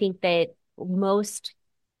because I think that most,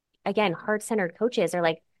 again, heart-centered coaches are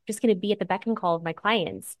like, just going to be at the beck and call of my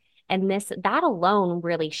clients. And that alone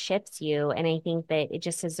really shifts you. And I think that it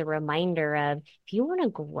just is a reminder of if you want to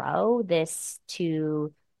grow this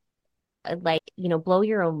to blow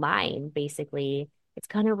your own mind, basically, it's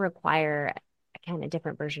going to require, again, a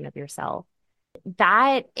different version of yourself.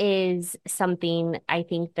 That is something I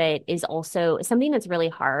think that is also something that's really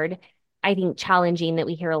hard. I think challenging that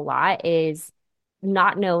we hear a lot is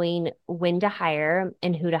not knowing when to hire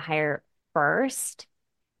and who to hire first.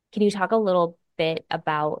 Can you talk a little bit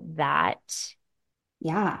about that?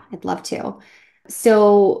 Yeah, I'd love to.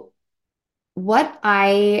 So what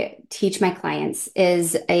I teach my clients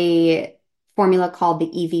is a formula called the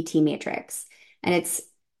EVT matrix. And it's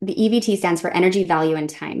the EVT stands for energy, value, and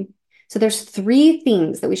time. So there's three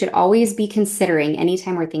things that we should always be considering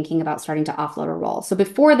anytime we're thinking about starting to offload a role. So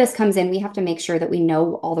before this comes in, we have to make sure that we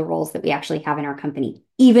know all the roles that we actually have in our company,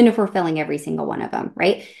 even if we're filling every single one of them,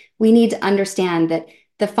 right? We need to understand that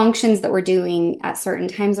the functions that we're doing at certain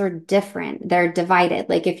times are different. They're divided.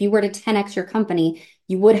 Like if you were to 10x your company,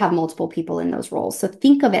 you would have multiple people in those roles. So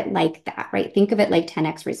think of it like that, right? Think of it like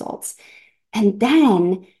 10x results. And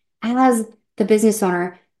then as the business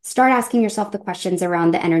owner, start asking yourself the questions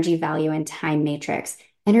around the energy, value, and time matrix.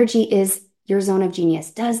 Energy is your zone of genius.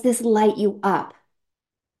 Does this light you up?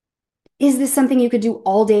 Is this something you could do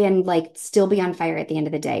all day and like still be on fire at the end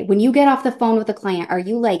of the day? When you get off the phone with a client, are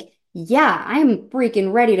you like, yeah, I'm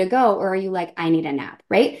freaking ready to go? Or are you like, I need a nap,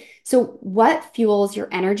 right? So what fuels your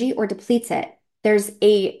energy or depletes it? There's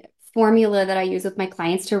a formula that I use with my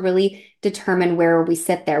clients to really determine where we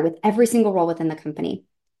sit there with every single role within the company.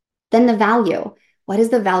 Then the value. What is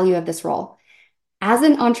the value of this role? As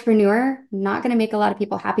an entrepreneur, not going to make a lot of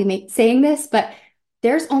people happy saying this, but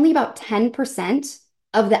there's only about 10%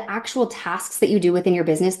 of the actual tasks that you do within your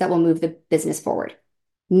business that will move the business forward.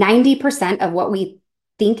 90% of what we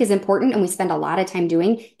think is important and we spend a lot of time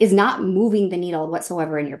doing is not moving the needle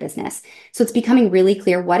whatsoever in your business. So it's becoming really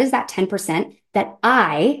clear, what is that 10% that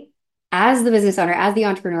I, as the business owner, as the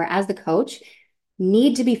entrepreneur, as the coach,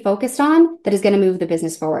 need to be focused on that is going to move the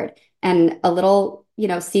business forward. And a little,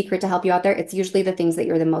 secret to help you out there, it's usually the things that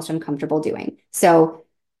you're the most uncomfortable doing. So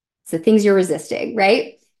it's the things you're resisting,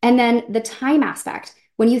 right? And then the time aspect.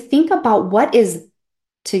 When you think about what is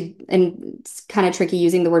and it's kind of tricky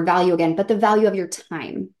using the word value again, but the value of your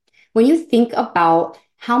time. When you think about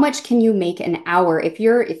how much can you make an hour,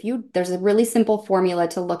 there's a really simple formula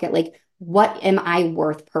to look at, like, what am I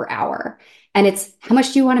worth per hour? And it's how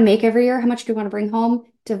much do you want to make every year? How much do you want to bring home?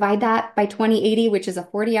 Divide that by 2080, which is a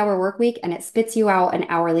 40-hour work week, and it spits you out an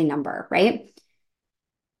hourly number, right?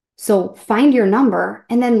 So find your number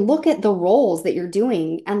and then look at the roles that you're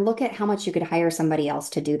doing and look at how much you could hire somebody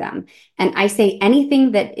else to do them. And I say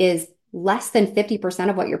anything that is less than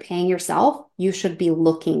 50% of what you're paying yourself, you should be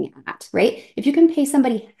looking at, right? If you can pay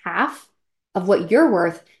somebody half of what you're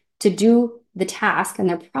worth to do the task, and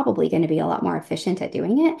they're probably going to be a lot more efficient at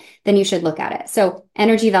doing it, then you should look at it. So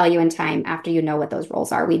energy, value, and time, after you know what those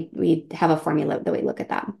roles are, we have a formula that we look at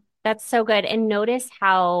that. That's so good. And notice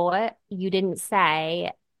how you didn't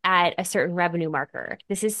say at a certain revenue marker.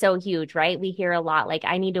 This is so huge, right? We hear a lot like,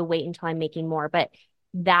 I need to wait until I'm making more, but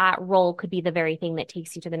that role could be the very thing that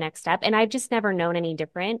takes you to the next step. And I've just never known any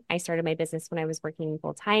different. I started my business when I was working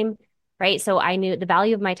full time, right? So I knew the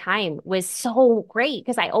value of my time was so great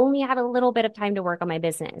because I only had a little bit of time to work on my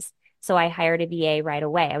business. So I hired a VA right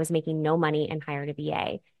away. I was making no money and hired a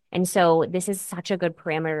VA. And so this is such a good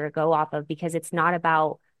parameter to go off of because it's not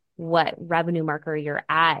about what revenue marker you're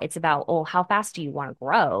at. It's about, oh, how fast do you want to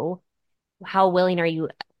grow? How willing are you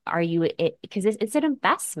it because it's an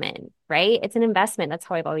investment, right? It's an investment. That's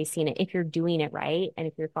how I've always seen it. If you're doing it right and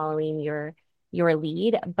if you're following your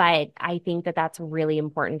lead. But I think that that's really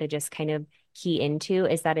important to just kind of key into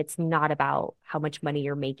is that it's not about how much money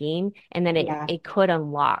you're making. And then it Yeah. it could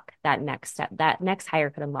unlock that next step. That next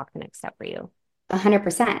hire could unlock the next step for you.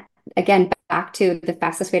 100%. Again, back to the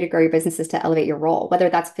fastest way to grow your business is to elevate your role, whether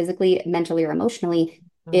that's physically, mentally, or emotionally.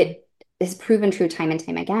 Mhm. It is proven true time and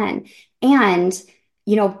time again. And,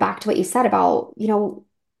 back to what you said about,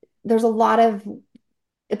 there's a lot of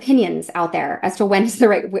opinions out there as to when is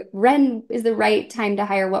the right time to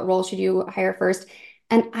hire, what role should you hire first.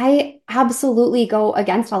 And I absolutely go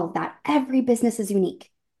against all of that. Every business is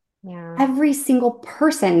unique. Yeah. Every single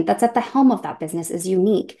person that's at the helm of that business is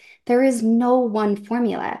unique. There is no one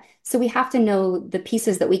formula. So we have to know the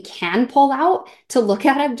pieces that we can pull out to look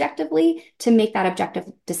at objectively to make that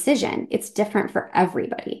objective decision. It's different for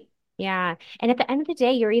everybody. Yeah. And at the end of the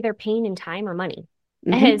day, you're either paying in time or money.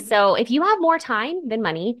 Hmm. So if you have more time than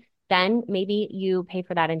money, then maybe you pay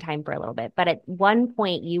for that in time for a little bit. But at one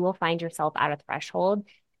point, you will find yourself at a threshold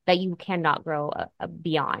that you cannot grow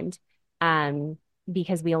beyond um,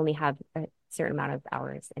 because we only have a certain amount of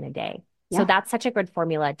hours in a day. So Yeah. that's such a good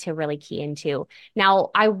formula to really key into. Now,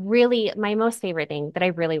 my most favorite thing that I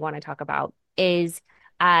really want to talk about is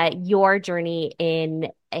your journey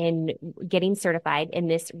in getting certified in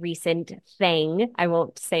this recent thing. I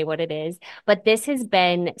won't say what it is, but this has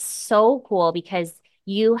been so cool because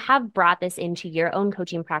you have brought this into your own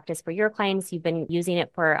coaching practice for your clients. You've been using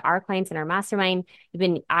it for our clients in our mastermind.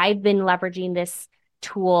 I've been leveraging this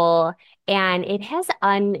tool and it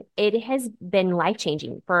has been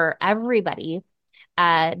life-changing for everybody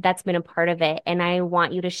that's been a part of it. And I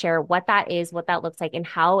want you to share what that is, what that looks like, and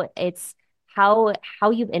how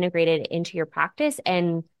you've integrated it into your practice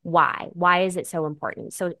and why. Why is it so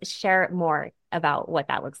important? So share more about what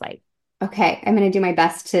that looks like. Okay, I'm going to do my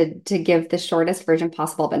best to give the shortest version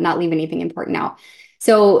possible, but not leave anything important out.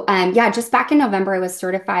 So, yeah, just back in November, I was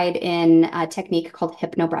certified in a technique called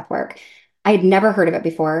hypno breathwork. I had never heard of it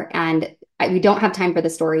before, and we don't have time for the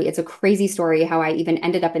story. It's a crazy story how I even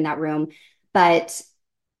ended up in that room. But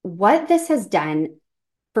what this has done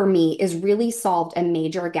for me is really solved a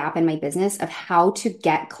major gap in my business of how to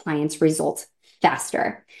get clients results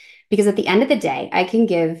faster. Because at the end of the day, I can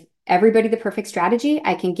give everybody the perfect strategy.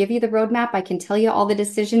 I can give you the roadmap. I can tell you all the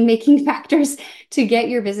decision-making factors to get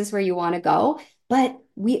your business where you want to go. But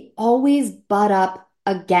we always butt up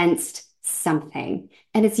against something.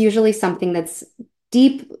 And it's usually something that's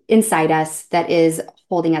deep inside us that is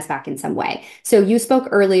holding us back in some way. So you spoke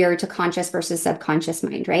earlier to conscious versus subconscious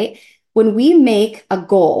mind, right? When we make a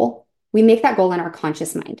goal, we make that goal in our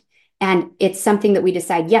conscious mind. And it's something that we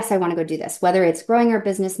decide, yes, I want to go do this. Whether it's growing our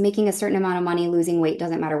business, making a certain amount of money, losing weight,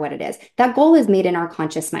 doesn't matter what it is. That goal is made in our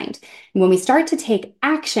conscious mind. And when we start to take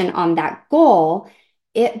action on that goal,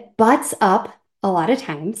 it butts up a lot of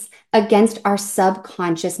times against our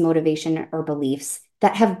subconscious motivation or beliefs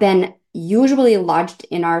that have been usually lodged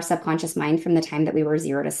in our subconscious mind from the time that we were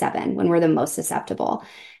 0 to 7, when we're the most susceptible.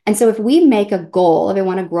 And so if we make a goal, if I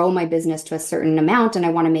want to grow my business to a certain amount and I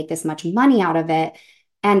want to make this much money out of it,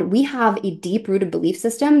 and we have a deep rooted belief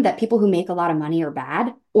system that people who make a lot of money are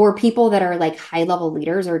bad, or people that are like high level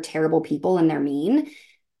leaders are terrible people and they're mean,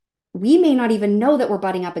 we may not even know that we're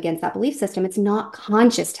butting up against that belief system. It's not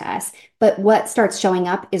conscious to us. But what starts showing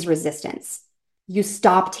up is resistance. You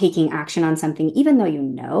stop taking action on something, even though you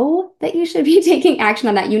know that you should be taking action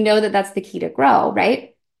on that. You know that that's the key to grow,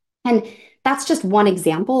 right? And that's just one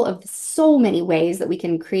example of so many ways that we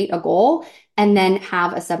can create a goal and then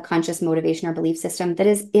have a subconscious motivation or belief system that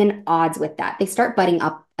is in odds with that. They start butting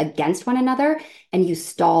up against one another and you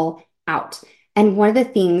stall out. And one of the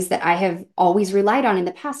things that I have always relied on in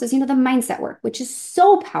the past is, the mindset work, which is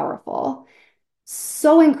so powerful,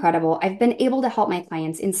 so incredible. I've been able to help my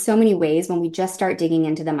clients in so many ways when we just start digging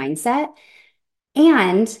into the mindset.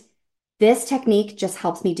 And this technique just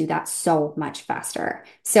helps me do that so much faster.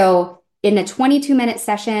 So in a 22-minute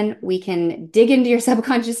session, we can dig into your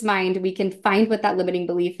subconscious mind. We can find what that limiting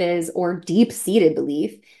belief is or deep-seated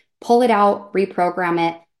belief, pull it out, reprogram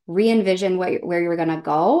it, re-envision where you're going to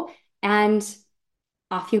go, and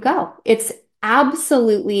off you go. It's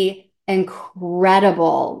absolutely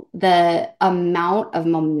incredible the amount of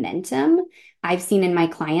momentum I've seen in my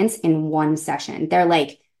clients in one session. They're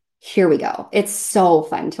like, here we go. It's so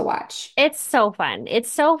fun to watch. It's so fun.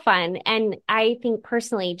 It's so fun. And I think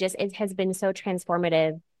personally, just it has been so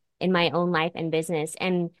transformative in my own life and business.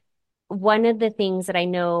 And one of the things that I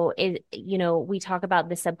know is, we talk about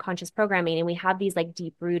the subconscious programming and we have these like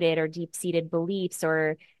deep rooted or deep seated beliefs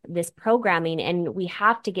or this programming, and we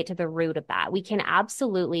have to get to the root of that. We can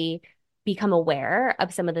absolutely become aware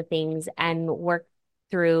of some of the things and work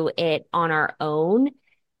through it on our own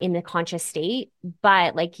in the conscious state.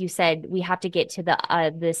 But like you said, we have to get to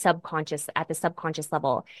the subconscious at the subconscious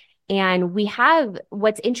level. And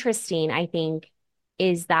what's interesting, I think,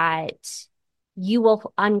 is that you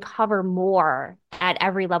will uncover more at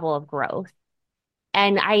every level of growth.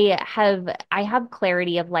 And I have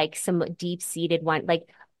clarity of like some deep-seated one, like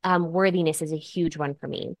worthiness is a huge one for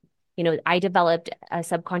me. I developed a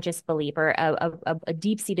subconscious belief or a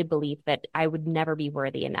deep-seated belief that I would never be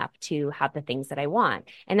worthy enough to have the things that I want.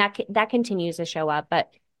 And that continues to show up, but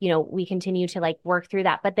we continue to like work through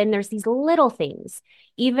that. But then there's these little things,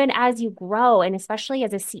 even as you grow, and especially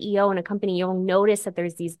as a CEO in a company, you'll notice that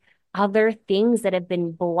there's these other things that have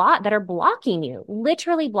been that are blocking you,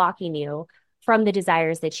 literally blocking you from the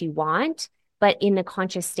desires that you want. But in the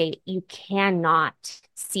conscious state, you cannot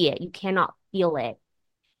see it. You cannot feel it.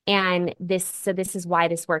 And this is why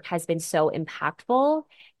this work has been so impactful.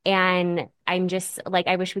 And I'm just like,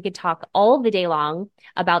 I wish we could talk all the day long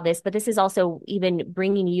about this, but this is also even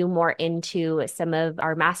bringing you more into some of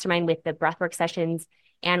our mastermind with the breathwork sessions.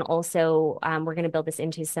 And also, we're going to build this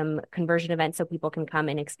into some conversion events so people can come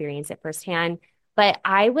and experience it firsthand. But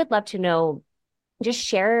I would love to know, just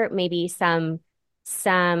share maybe some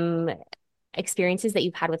experiences that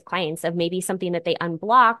you've had with clients of maybe something that they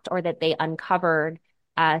unblocked or that they uncovered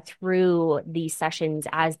through these sessions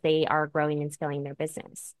as they are growing and scaling their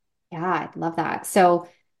business. Yeah, I love that. So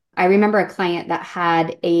I remember a client that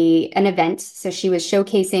had an event. So she was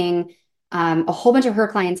showcasing a whole bunch of her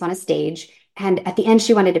clients on a stage. And at the end,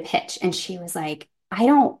 she wanted to pitch. And she was like,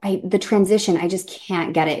 the transition, I just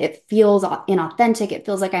can't get it. It feels inauthentic. It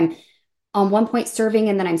feels like I'm on one point serving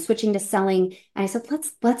and then I'm switching to selling. And I said,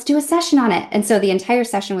 let's do a session on it. And so the entire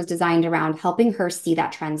session was designed around helping her see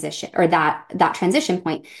that transition or that transition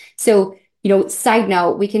point. So, side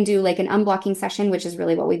note, we can do like an unblocking session, which is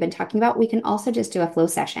really what we've been talking about. We can also just do a flow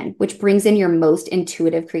session, which brings in your most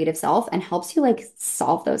intuitive creative self and helps you like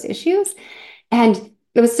solve those issues. And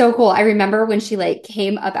it was so cool. I remember when she like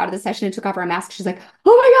came up out of the session and took off her mask, she's like,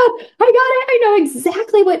 oh my God, I got it. I know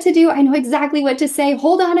exactly what to do. I know exactly what to say.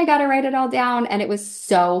 Hold on, I got to write it all down. And it was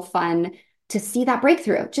so fun to see that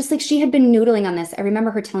breakthrough. Just like she had been noodling on this. I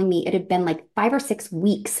remember her telling me it had been like 5 or 6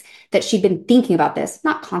 weeks that she'd been thinking about this,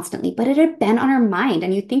 not constantly, but it had been on her mind.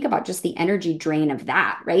 And you think about just the energy drain of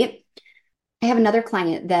that, right? I have another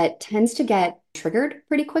client that tends to get triggered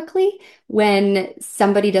pretty quickly when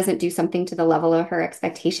somebody doesn't do something to the level of her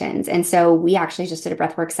expectations. And so we actually just did a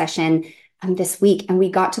breathwork session this week, and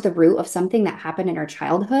we got to the root of something that happened in her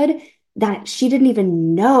childhood that she didn't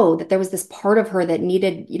even know that there was this part of her that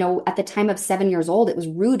needed, at the time of 7 years old, it was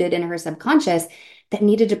rooted in her subconscious that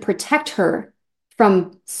needed to protect her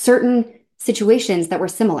from certain situations that were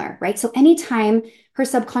similar, right? So anytime her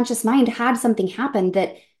subconscious mind had something happen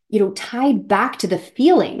that tied back to the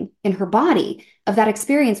feeling in her body of that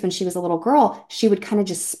experience when she was a little girl, she would kind of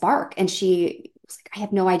just spark and she was like, I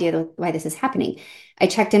have no idea why this is happening. I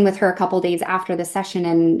checked in with her a couple days after the session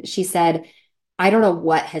and she said, I don't know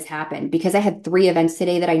what has happened because I had 3 events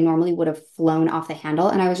today that I normally would have flown off the handle.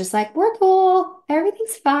 And I was just like, we're cool.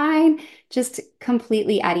 Everything's fine. Just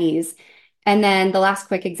completely at ease. And then the last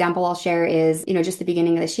quick example I'll share is, just the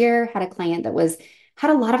beginning of this year, had a client that had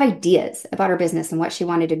a lot of ideas about her business and what she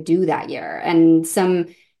wanted to do that year and some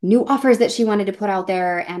new offers that she wanted to put out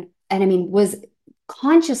there. And I mean, was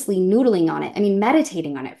consciously noodling on it. I mean,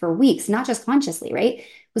 meditating on it for weeks, not just consciously, right?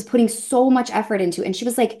 Was putting so much effort into it. And she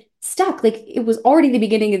was like stuck. Like it was already the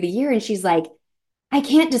beginning of the year. And she's like, I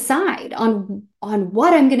can't decide on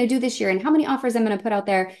what I'm going to do this year and how many offers I'm going to put out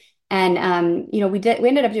there. And we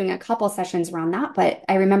ended up doing a couple sessions around that, but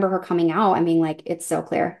I remember her coming out and being like, it's so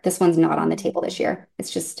clear. This one's not on the table this year. It's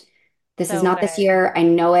just this is So not this good. year. I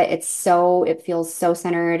know it. It feels so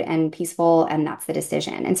centered and peaceful, and that's the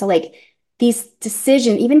decision. And so like these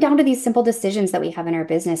decisions, even down to these simple decisions that we have in our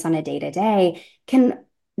business on a day to day, can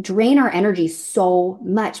drain our energy so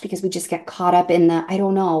much because we just get caught up in I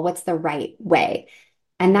don't know, what's the right way.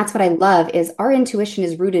 And Mm. that's what I love is our intuition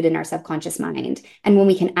is rooted in our subconscious mind. And when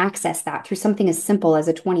we can access that through something as simple as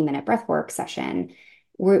a 20-minute breathwork session,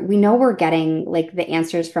 we know we're getting like the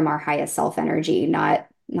answers from our highest self energy, not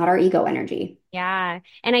our ego energy. Yeah.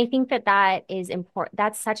 And I think that is important.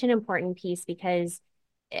 That's such an important piece because,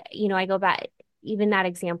 I go back, even that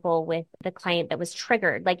example with the client that was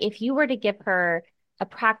triggered. Like if you were to give her a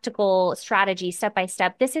practical strategy step by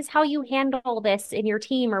step, this is how you handle this in your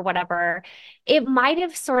team or whatever, it might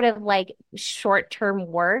have sort of like short term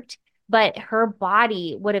worked, but her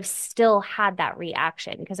body would have still had that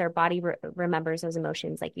reaction because our body remembers those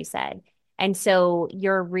emotions, like you said. And so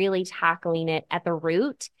you're really tackling it at the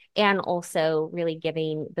root and also really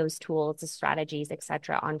giving those tools, the strategies, et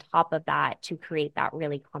cetera, on top of that to create that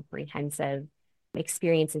really comprehensive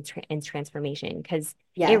experience and transformation. Because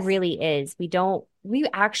it Yes. really is. We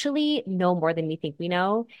actually know more than we think we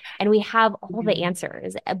know, and we have all the Mhm.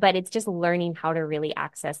 answers, but it's just learning how to really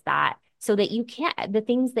access that so that you can't, the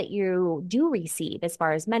things that you do receive as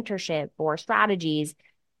far as mentorship or strategies,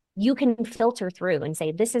 you can filter through and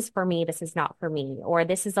say, this is for me, this is not for me, or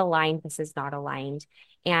this is aligned, this is not aligned.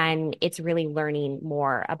 And it's really learning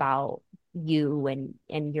more about you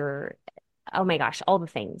and your, oh my gosh, all the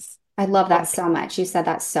things, I love all that the things. so much. You said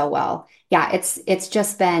that so well. Yeah, it's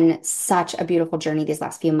just been such a beautiful journey these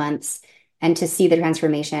last few months. And to see the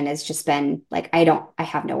transformation has just been like, I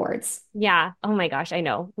have no words. Yeah. Oh my gosh, I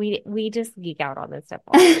know. We just geek out on this stuff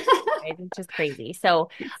all the time. Right? It's just crazy. So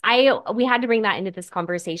we had to bring that into this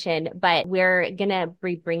conversation, but we're gonna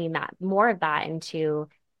be bringing that more of that into.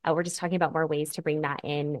 We're just talking about more ways to bring that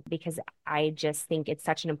in because I just think it's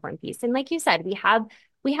such an important piece. And like you said,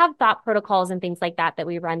 we have thought protocols and things like that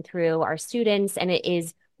we run through our students, and it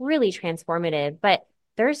is really transformative. But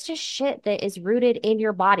there's just shit that is rooted in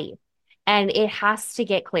your body, and it has to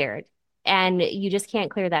get cleared, and you just can't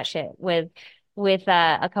clear that shit with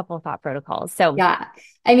a couple of thought protocols. So, Yeah.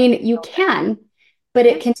 I mean, you so good. can, but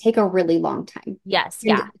Yeah. it can take a really long time. Yes,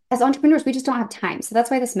 And yeah. as entrepreneurs, we just don't have time. So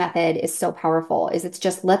that's why this method is so powerful, is it's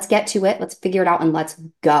just let's get to it, let's figure it out and let's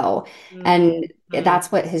go. And Mhm.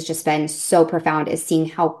 that's what has just been so profound is seeing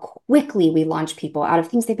how quickly we launch people out of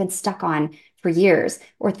things they've been stuck on for years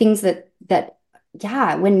or things that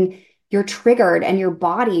yeah, when you're triggered and your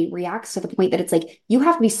body reacts to the point that it's like you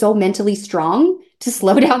have to be so mentally strong to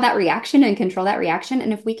slow down that reaction and control that reaction.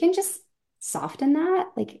 And if we can just soften that,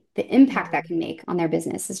 like the impact that Mhm. can make on their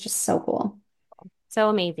business is just so cool. So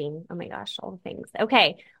amazing. Oh my gosh, all the things.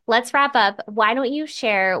 Okay, let's wrap up. Why don't you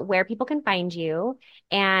share where people can find you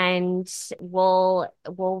and we'll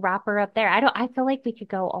wrap her up there. I feel like we could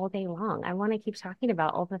go all day long. I want to keep talking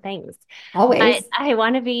about all the things. But Always. I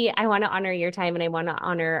want to honor your time and I want to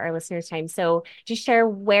honor our listeners' time. So just share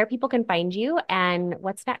where people can find you and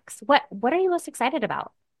what's next. What are you most excited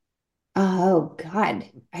about? Oh God.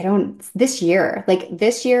 This year,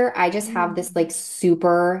 I just have this like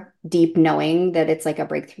super deep knowing that it's like a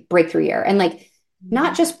breakthrough year. And like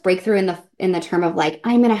not Mhm. just breakthrough in the term of like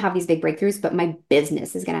I'm gonna have these big breakthroughs, but my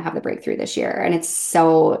business is gonna have the breakthrough this year. And it's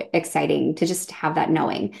so exciting to just have that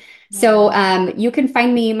knowing. Yeah. So you can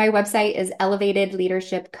find me, my website is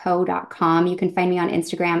elevatedleadershipco.com. You can find me on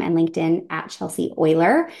Instagram and LinkedIn at Chelsea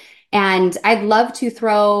Oyler. And I'd love to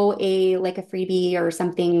throw a freebie or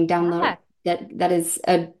something download Yeah. that is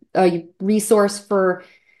a resource for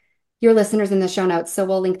your listeners in the show notes. So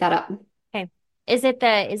we'll link that up. Okay. Is it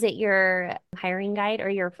your hiring guide or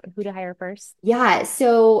your who to hire first? Yeah,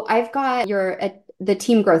 so I've got the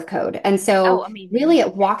team growth code. And Oh, so amazing. really it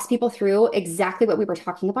Okay. walks people through exactly what we were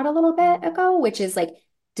talking about a little bit Mhm. ago, which is like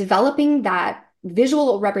developing that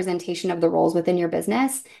visual representation of the roles within your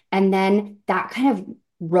business, and then that kind of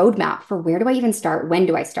roadmap for where do I even start? When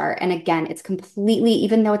do I start? And again, it's completely,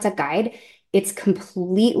 even though it's a guide, it's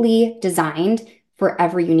completely designed for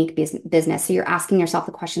every unique business. So you're asking yourself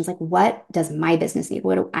the questions like, what does my business need?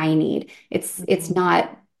 What do I need? It's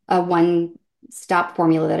not a one stop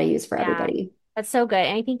formula that I use for Yeah, everybody. that's so good.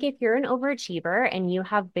 And I think if you're an overachiever and you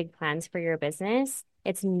have big plans for your business,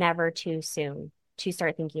 it's never too soon to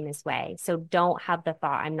start thinking this way. So don't have the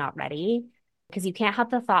thought, I'm not ready, because you can't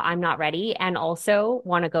have the thought, I'm not ready, and also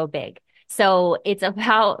want to go big. So it's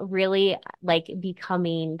about really like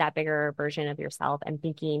becoming that bigger version of yourself and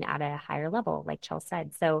thinking at a higher level, like Chell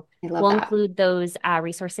said. So I love we'll that. include those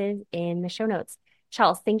resources in the show notes.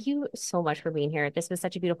 Charles, thank you so much for being here. This was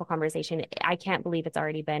such a beautiful conversation. I can't believe it's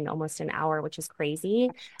already been almost an hour, which is crazy.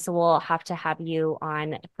 So we'll have to have you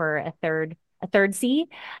on for a third C.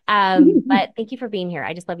 But thank you for being here.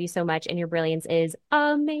 I just love you so much, and your brilliance is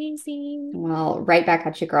amazing. Well, right back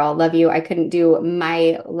at you, girl. Love you. I couldn't do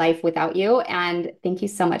my life without you. And thank you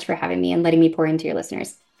so much for having me and letting me pour into your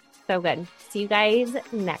listeners. So good. See you guys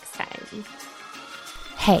next time.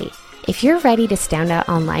 Hey, if you're ready to stand out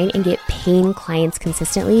online and get paying clients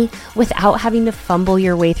consistently without having to fumble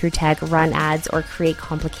your way through tech, run ads, or create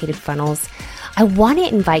complicated funnels, I want to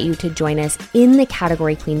invite you to join us in the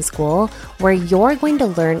Category Queen School, where you're going to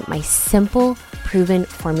learn my simple, proven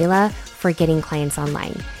formula for getting clients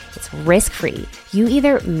online. It's risk-free. You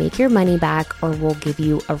either make your money back or we'll give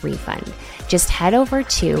you a refund. Just head over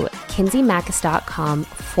to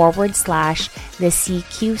kinseymachis.com/the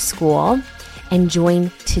CQ school and join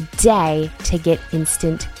today to get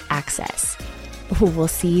instant access. We'll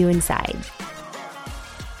see you inside.